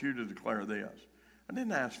 We want you to declare this. I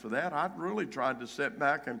didn't ask for that. I really tried to sit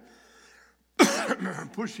back and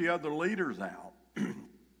push the other leaders out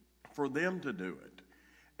for them to do it.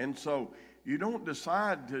 And so you don't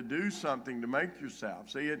decide to do something to make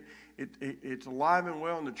yourself. See, it's alive and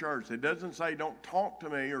well in the church. It doesn't say don't talk to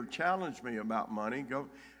me or challenge me about money.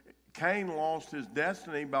 Cain lost his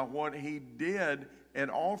destiny by what he did at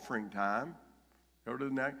offering time. Go to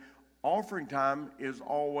the next. Offering time is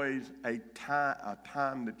always a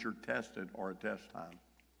time that you're tested or a test time.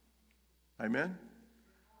 Amen?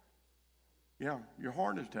 Yeah, your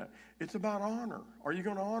heart is tested. It's about honor. Are you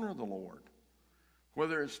going to honor the Lord?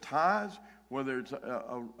 Whether it's tithes, whether it's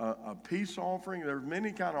a peace offering, there's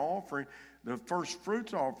many kind of offering. The first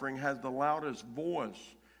fruits offering has the loudest voice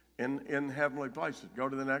in heavenly places. Go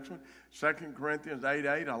to the next one. 2 Corinthians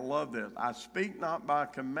 8:8. I love this. I speak not by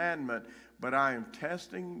commandment, but I am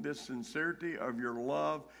testing the sincerity of your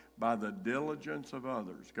love by the diligence of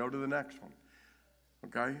others. Go to the next one.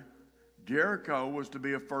 Okay? Jericho was to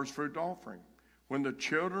be a first fruit offering. When the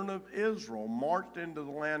children of Israel marched into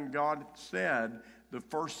the land, God said the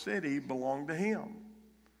first city belonged to him.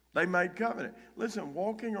 They made covenant. Listen,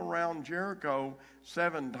 walking around Jericho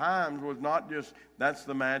 7 times was not just, that's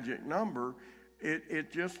the magic number.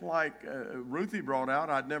 It just like Ruthie brought out,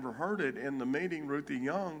 I'd never heard it in the meeting, Ruthie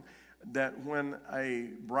Young, that when a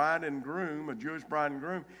bride and groom, a Jewish bride and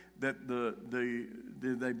groom, that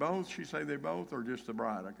did they both, she say they both, or just the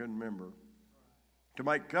bride? I couldn't remember. To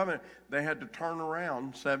make covenant, they had to turn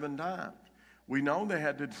around 7 times. We know they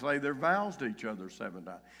had to say their vows to each other 7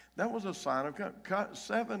 times. That was a sign of covenant.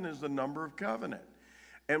 7 is the number of covenant.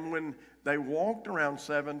 And when they walked around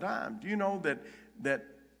 7 times, do you know that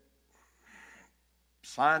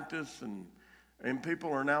scientists and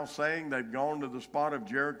people are now saying they've gone to the spot of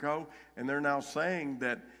Jericho, and they're now saying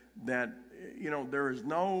that there is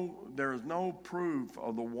no proof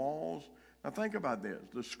of the walls. Now think about this.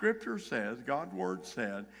 The scripture says, God's word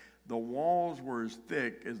said, the walls were as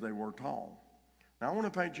thick as they were tall. Now I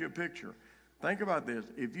want to paint you a picture. Think about this.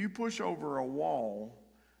 If you push over a wall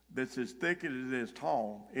that's as thick as it is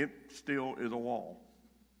tall, it still is a wall.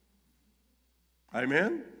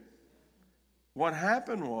 Amen? What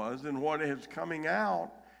happened was, and what is coming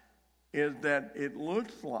out, is that it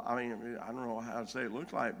looks like, I don't know how to say it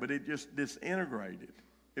looks like, but it just disintegrated.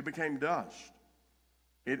 It became dust.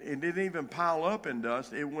 It didn't even pile up in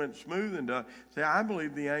dust. It went smooth in dust. See, I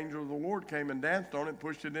believe the angel of the Lord came and danced on it and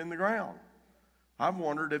pushed it in the ground. I've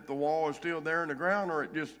wondered if the wall is still there in the ground or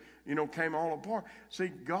it just, came all apart. See,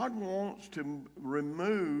 God wants to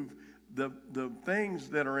remove the things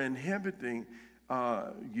that are inhibiting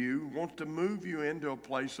you, wants to move you into a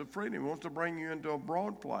place of freedom. He wants to bring you into a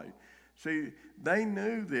broad place. See, they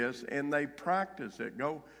knew this and they practiced it.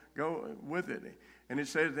 Go with it. And it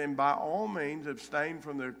says, and by all means abstain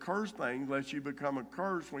from the accursed things, lest you become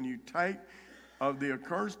accursed. When you take of the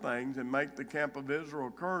accursed things and make the camp of Israel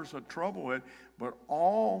curse, a trouble with, but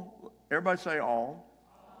all, everybody say all,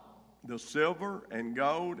 the silver and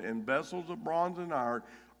gold and vessels of bronze and iron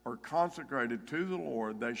are consecrated to the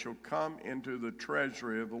Lord. They shall come into the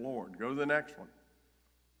treasury of the Lord. Go to the next one.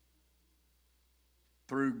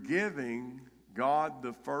 Through giving God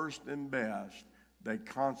the first and best, they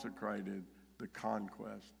consecrated the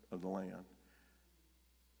conquest of the land.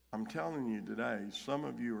 I'm telling you today, some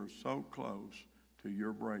of you are so close to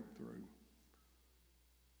your breakthrough.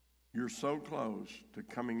 You're so close to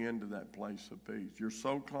coming into that place of peace. You're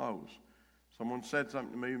so close. Someone said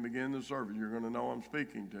something to me in the beginning of the service. You're going to know I'm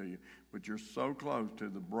speaking to you. But you're so close to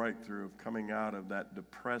the breakthrough of coming out of that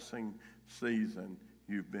depressing season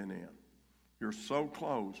you've been in. You're so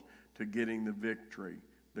close to getting the victory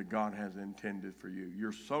that God has intended for you.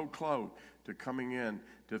 You're so close to coming in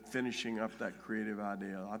to finishing up that creative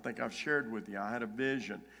idea. I think I've shared with you, I had a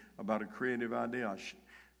vision about a creative idea. I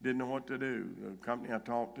didn't know what to do. The company I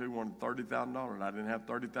talked to wanted $30,000. I didn't have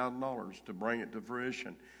 $30,000 to bring it to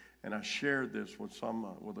fruition. And I shared this with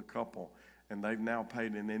a couple, and they've now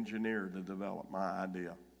paid an engineer to develop my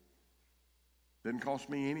idea. Didn't cost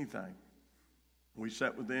me anything. We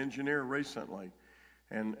sat with the engineer recently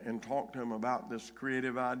and talked to him about this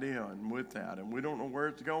creative idea and with that. And we don't know where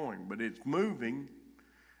it's going, but it's moving.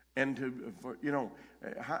 And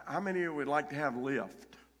how many of you would like to have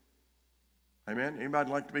lift? Amen?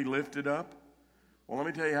 Anybody like to be lifted up? Well, let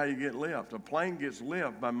me tell you how you get lift. A plane gets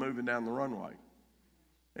lift by moving down the runway.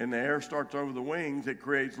 And the air starts over the wings, it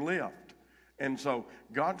creates lift. And so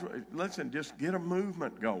just get a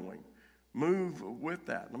movement going. Move with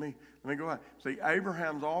that. Let me go ahead. See,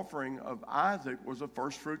 Abraham's offering of Isaac was a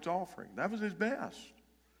first fruits offering. That was his best.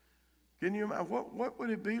 Can you imagine? What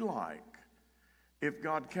would it be like if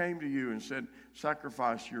God came to you and said,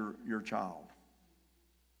 sacrifice your child?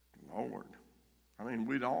 Lord.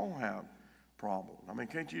 We'd all have problems.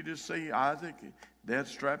 Can't you just see Isaac? Dad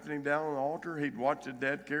strapping him down on the altar. He'd watch his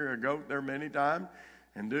dad carry a goat there many times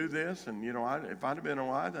and do this. And, if I'd have been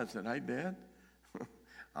alive, I'd said, hey, Dad,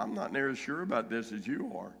 I'm not near as sure about this as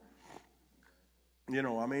you are.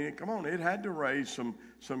 Come on, it had to raise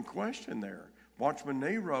some question there. Watchman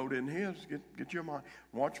Nee wrote in his, get your mind,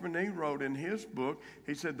 Watchman Nee wrote in his book,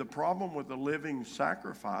 he said, the problem with the living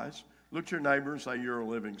sacrifice, look at your neighbor and say, you're a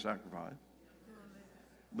living sacrifice.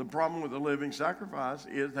 The problem with the living sacrifice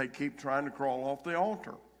is they keep trying to crawl off the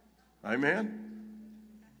altar. Amen?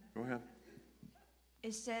 Go ahead.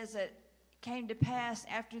 It says that came to pass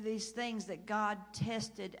after these things that God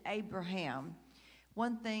tested Abraham.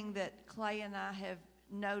 One thing that Clay and I have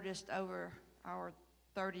noticed over our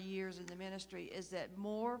 30 years in the ministry is that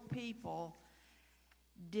more people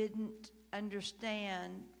didn't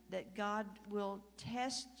understand that God will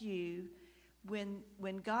test you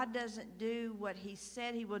when God doesn't do what he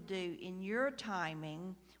said he will do in your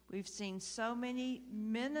timing. We've seen so many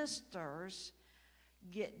ministers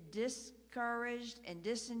get discouraged and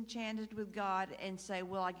disenchanted with God and say,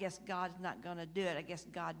 well, I guess God's not going to do it. I guess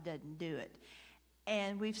God doesn't do it.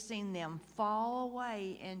 And we've seen them fall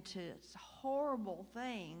away into horrible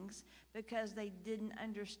things because they didn't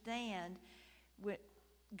understand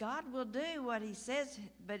God will do what he says,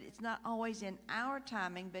 but it's not always in our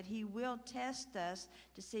timing, but he will test us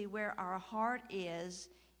to see where our heart is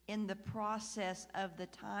in the process of the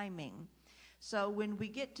timing. So when we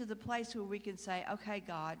get to the place where we can say, okay,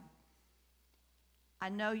 God, I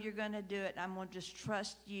know you're going to do it. I'm going to just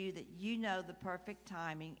trust you that you know the perfect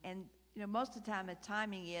timing. And, most of the time the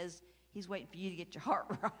timing is he's waiting for you to get your heart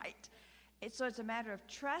right. So it's a matter of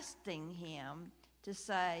trusting him to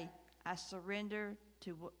say, I surrender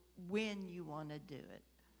to when you want to do it.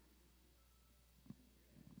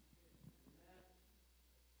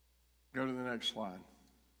 Go to the next slide.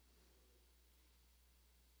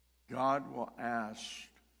 God will ask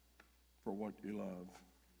for what you love.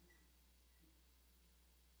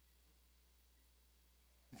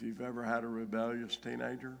 If you've ever had a rebellious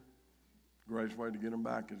teenager, the greatest way to get them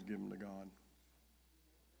back is give them to God.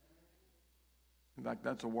 In fact,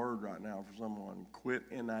 that's a word right now for someone. Quit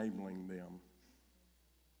enabling them.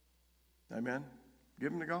 Amen? Give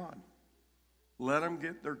them to God. Let them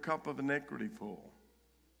get their cup of iniquity full.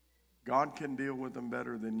 God can deal with them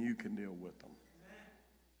better than you can deal with them.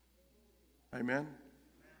 Amen?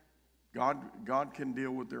 God can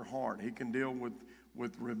deal with their heart. He can deal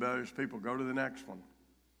with rebellious people. Go to the next one.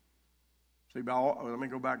 See, let me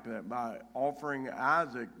go back to that. By offering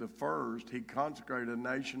Isaac the first, he consecrated a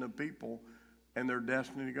nation of people and their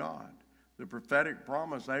destiny to God. The prophetic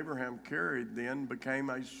promise Abraham carried then became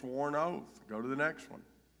a sworn oath. Go to the next one.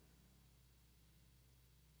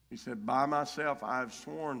 He said, by myself I have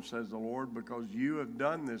sworn, says the Lord, because you have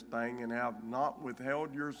done this thing and have not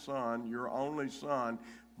withheld your son, your only son.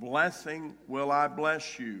 Blessing will I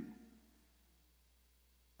bless you.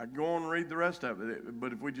 I go on and read the rest of it,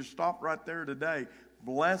 but if we just stop right there today,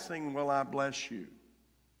 blessing will I bless you.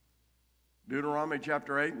 Deuteronomy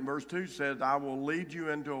chapter 8 and verse 2 says, I will lead you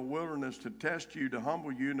into a wilderness to test you, to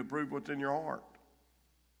humble you, and to prove what's in your heart.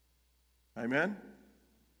 Amen?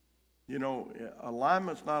 You know,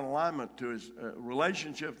 alignment's not alignment to his,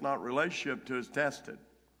 relationship's not relationship to his tested.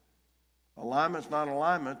 Alignment's not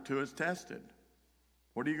alignment to his tested.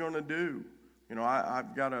 What are you going to do? You know,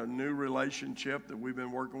 I've got a new relationship that we've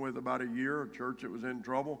been working with about a year, a church that was in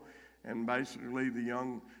trouble, and basically the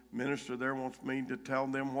young minister there wants me to tell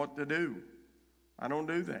them what to do. I don't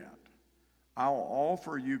do that. I'll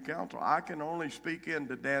offer you counsel. I can only speak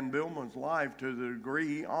into Dan Billman's life to the degree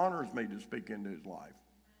he honors me to speak into his life.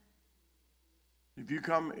 If you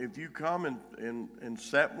come and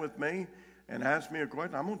sit with me and ask me a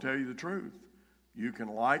question, I'm going to tell you the truth. You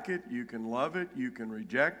can like it, you can love it, you can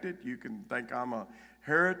reject it, you can think I'm a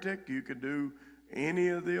heretic, you can do any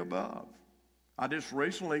of the above. I just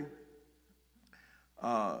recently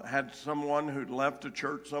had someone who'd left a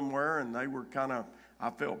church somewhere, and they were I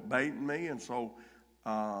felt baiting me, and so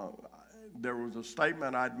there was a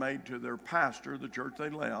statement I'd made to their pastor, the church they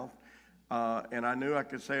left, and I knew I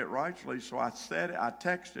could say it rightfully, so I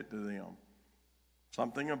texted to them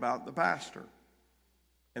something about the pastor.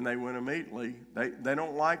 And they went immediately. They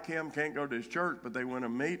don't like him, can't go to his church, but they went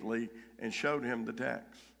immediately and showed him the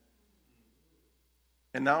text.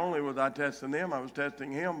 And not only was I testing them, I was testing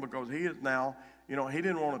him, because he is now, you know, he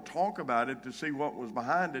didn't want to talk about it to see what was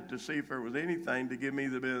behind it, to see if there was anything to give me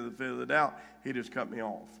the benefit of the doubt. He just cut me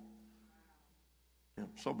off. You know,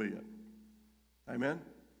 so be it. Amen?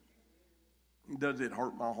 Does it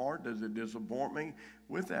hurt my heart? Does it disappoint me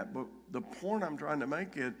with that? But the point I'm trying to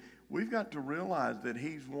make is, we've got to realize that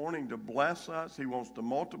he's wanting to bless us. He wants to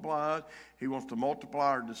multiply us. He wants to multiply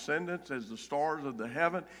our descendants as the stars of the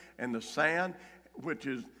heaven and the sand, which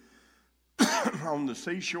is on the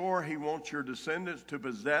seashore. He wants your descendants to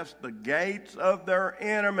possess the gates of their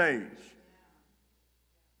enemies.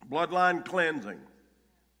 Bloodline cleansing.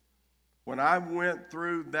 When I went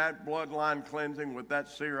through that bloodline cleansing with that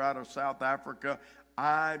seer out of South Africa,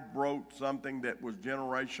 I broke something that was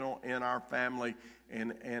generational in our family,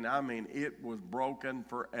 and I mean, it was broken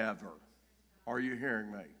forever. Are you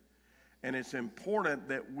hearing me? And it's important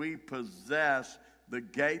that we possess the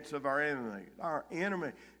gates of our enemy. Our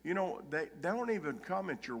enemy, you know, they don't even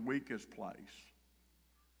come at your weakest place.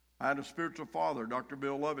 I had a spiritual father, Dr.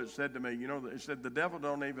 Bill Lovett, said to me, you know, he said, the devil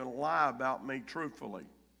don't even lie about me truthfully.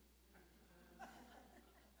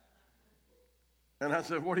 And I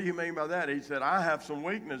said, what do you mean by that? He said, I have some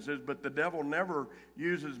weaknesses, but the devil never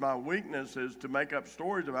uses my weaknesses to make up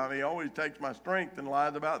stories about me. He always takes my strength and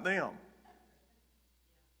lies about them.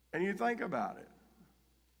 And you think about it.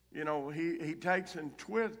 You know, he takes and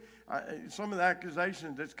twists. Some of the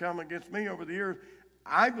accusations that's come against me over the years,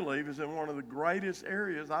 I believe, is in one of the greatest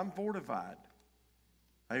areas I'm fortified.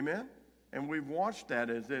 Amen? And we've watched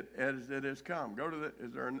that as it has come. Go to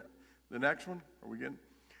the next one? Are we getting?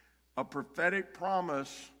 A prophetic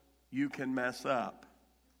promise you can mess up.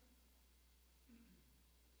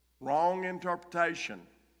 Wrong interpretation.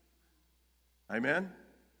 Amen?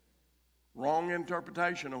 Wrong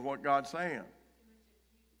interpretation of what God's saying.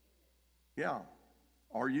 Yeah.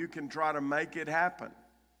 Or you can try to make it happen.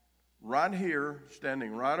 Right here,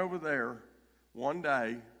 standing right over there, one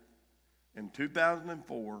day in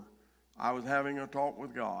 2004, I was having a talk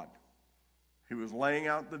with God. He was laying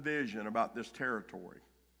out the vision about this territory.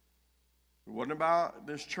 It wasn't about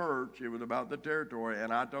this church. It was about the territory.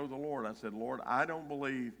 And I told the Lord, I said, Lord, I don't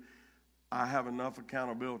believe I have enough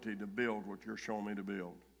accountability to build what you're showing me to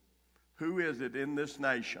build. Who is it in this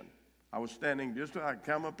nation? I was standing I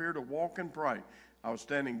come up here to walk and pray. I was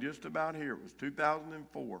standing just about here. It was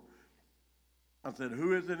 2004. I said,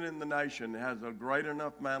 who is it in the nation that has a great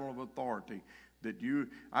enough mantle of authority that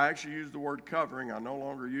I actually used the word covering. I no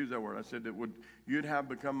longer use that word. I said you'd have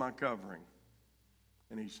become my covering.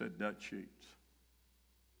 And he said, Dutch sheets.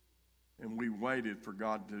 And we waited for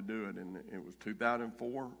God to do it. And it was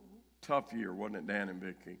 2004, tough year, wasn't it, Dan and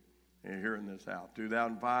Vicki? Here in this house.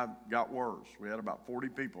 2005 got worse. We had about 40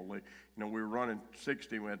 people. We were running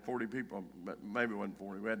 60. We had 40 people, but maybe it wasn't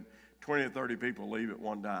 40. We had 20 or 30 people leave at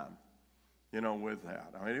one time, with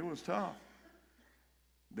that. I mean, it was tough.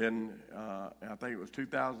 Then I think it was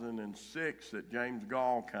 2006 that James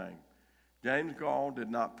Gall came. James Gall did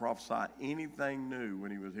not prophesy anything new when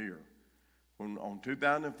he was here. On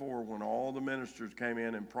 2004, when all the ministers came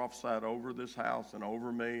in and prophesied over this house and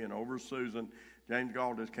over me and over Susan, James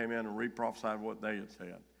Gall just came in and re-prophesied what they had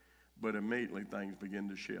said. But immediately things began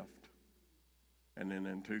to shift. And then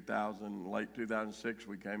in late 2006,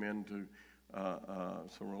 we came into an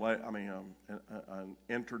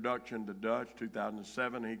introduction to Dutch.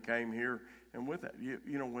 2007, he came here. And with that,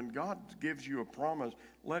 when God gives you a promise,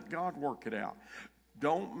 let God work it out.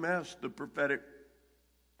 Don't mess the prophetic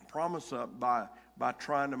promise up by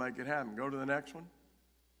trying to make it happen. Go to the next one.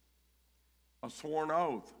 A sworn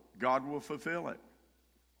oath. God will fulfill it.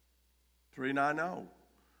 390.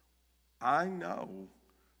 I know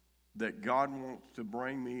that God wants to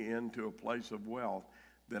bring me into a place of wealth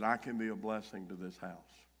that I can be a blessing to this house.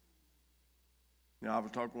 I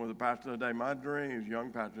was talking with a pastor today. My dream,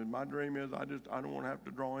 young pastor, my dream is I don't want to have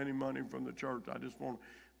to draw any money from the church. I just want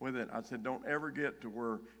with it. I said, don't ever get to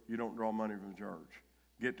where you don't draw money from the church.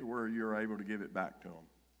 Get to where you're able to give it back to them.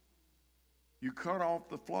 You cut off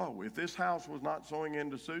the flow. If this house was not sowing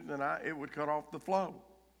into Susan and I, it would cut off the flow.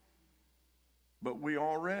 But we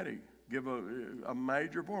already give a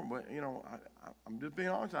major portion. But, I'm just being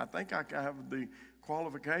honest. I think I have the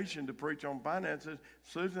qualification to preach on finances.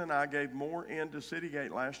 Susan and I gave more into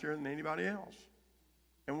CityGate last year than anybody else.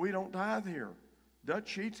 And we don't tithe here. Dutch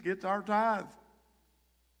Sheets gets our tithe.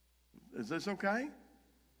 Is this okay?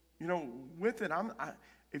 With it,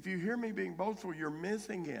 if you hear me being boastful, you're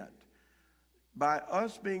missing it. By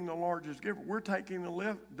us being the largest giver, we're taking the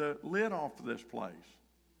lid off of this place.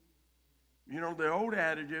 The old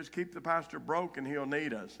adage is keep the pastor broke and he'll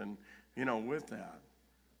need us. And, with that.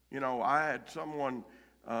 I had someone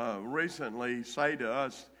recently say to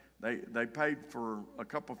us, they paid for a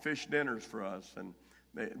couple fish dinners for us. And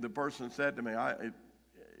the person said to me,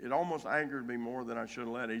 it almost angered me more than I should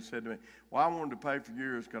have let it. He said to me, well, I wanted to pay for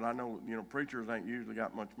yours because I know, preachers ain't usually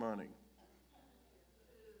got much money.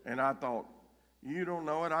 And I thought, you don't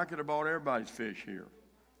know it. I could have bought everybody's fish here,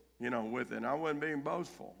 with it. And I wasn't being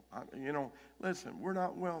boastful. Listen, we're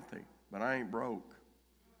not wealthy, but I ain't broke.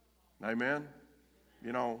 Amen?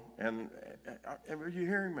 And are you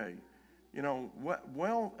hearing me?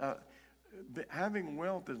 Having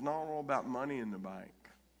wealth is not all about money in the bank.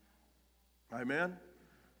 Amen?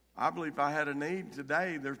 I believe if I had a need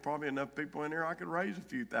today, there's probably enough people in here I could raise a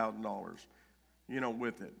few $1,000s,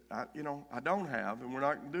 with it. I don't have, and we're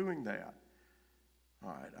not doing that. All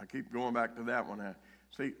right, I keep going back to that one.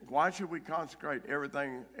 See, why should we consecrate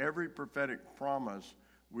everything, every prophetic promise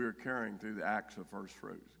we're carrying through the acts of first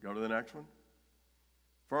fruits? Go to the next one.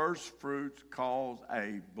 First fruits cause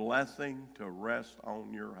a blessing to rest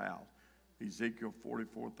on your house. Ezekiel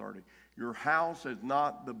 44:30. Your house is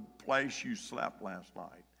not the place you slept last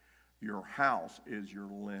night. Your house is your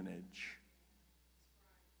lineage.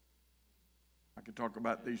 I could talk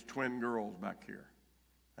about these twin girls back here.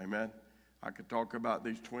 Amen. I could talk about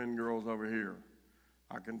these twin girls over here.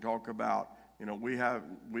 I can talk about, we've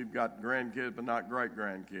got grandkids, but not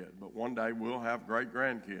great-grandkids. But one day we'll have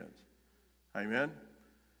great-grandkids. Amen?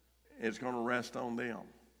 It's going to rest on them.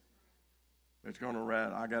 It's going to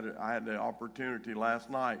rest. I had the opportunity last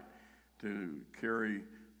night to carry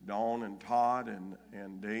Dawn and Todd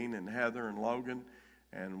and Dean and Heather and Logan.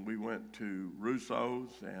 And we went to Russo's,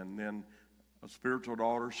 and then a spiritual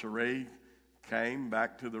daughter, Cherie, came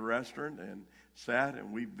back to the restaurant and sat,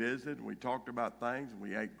 and we visited, and we talked about things, and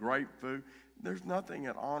we ate great food. There's nothing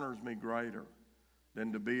that honors me greater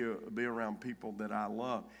than to be around people that I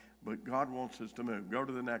love. But God wants us to move. Go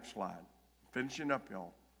to the next slide. Finishing up,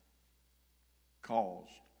 y'all.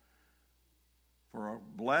 Caused. For a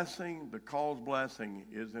blessing, the cause blessing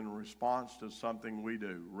is in response to something we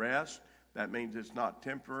do. Rest, that means it's not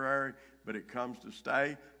temporary, but it comes to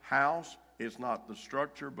stay. House, it's not the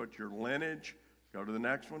structure, but your lineage. Go to the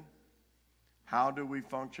next one. How do we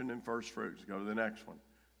function in first fruits? Go to the next one.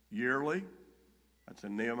 Yearly. That's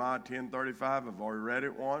in Nehemiah 10:35. I've already read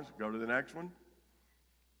it once. Go to the next one.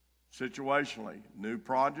 Situationally. New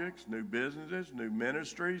projects, new businesses, new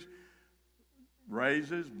ministries,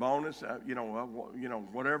 raises, bonus,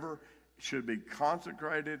 whatever should be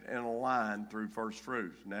consecrated and aligned through first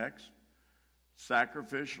fruits. Next.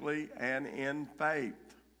 Sacrificially and in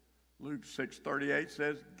faith. Luke 6:38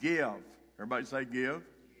 says, give. Everybody say give.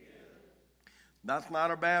 That's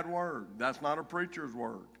not a bad word. That's not a preacher's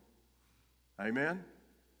word. Amen?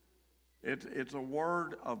 It's a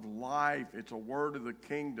word of life. It's a word of the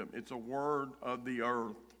kingdom. It's a word of the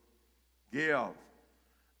earth. Give,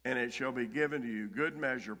 and it shall be given to you. Good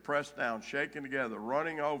measure, pressed down, shaken together,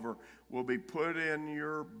 running over, will be put in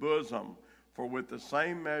your bosom. For with the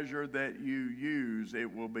same measure that you use,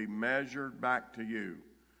 it will be measured back to you.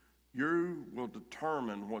 You will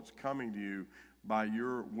determine what's coming to you by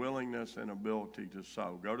your willingness and ability to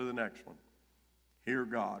sow. Go to the next one. Hear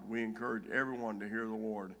God. We encourage everyone to hear the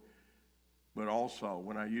Lord. But also,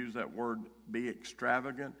 when I use that word, be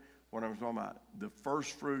extravagant, what I'm talking about, the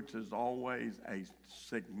first fruits is always a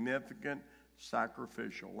significant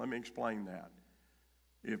sacrificial. Let me explain that.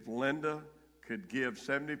 If Linda could give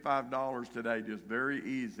 $75 today, just very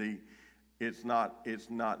easy, it's not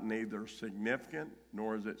neither significant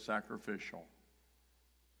nor is it sacrificial.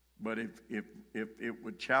 But if it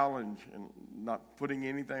would challenge, and not putting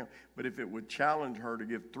anything, but if it would challenge her to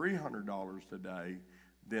give $300 today,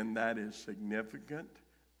 then that is significant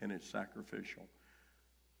and it's sacrificial.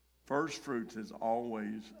 First fruits is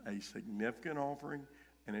always a significant offering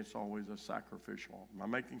and it's always a sacrificial offering.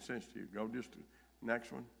 Am I making sense to you? Go just to the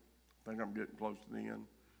next one. I think I'm getting close to the end.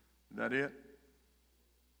 Is that it?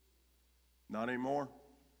 Not anymore?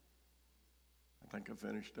 I think I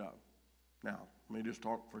finished up. Now, let me just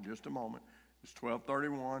talk for just a moment. It's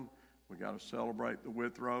 12:31. We got to celebrate the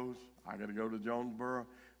Withrows. I got to go to Jonesboro.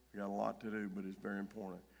 We got a lot to do, but it's very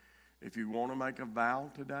important. If you want to make a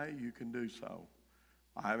vow today, you can do so.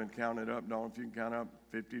 I haven't counted up. Don't know if you can count up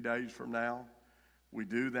 50 days from now. We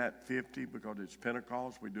do that 50 because it's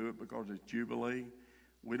Pentecost. We do it because it's Jubilee.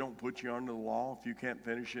 We don't put you under the law. If you can't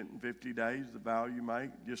finish it in 50 days, the vow you make,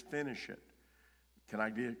 just finish it. Can I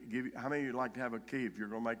give you, how many of you like to have a key if you're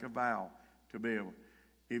going to make a vow to be able?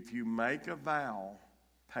 If you make a vow,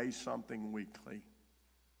 pay something weekly.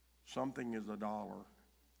 Something is $1.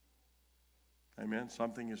 Amen.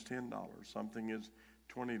 Something is $10. Something is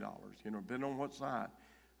 $20. Depending on what side.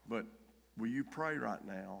 But will you pray right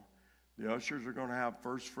now? The ushers are going to have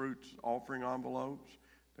first fruits offering envelopes.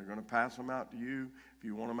 They're going to pass them out to you. If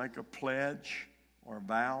you want to make a pledge or a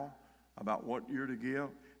vow about what you're to give,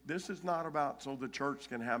 this is not about so the church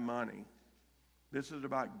can have money. This is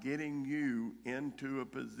about getting you into a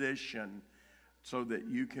position so that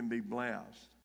you can be blessed.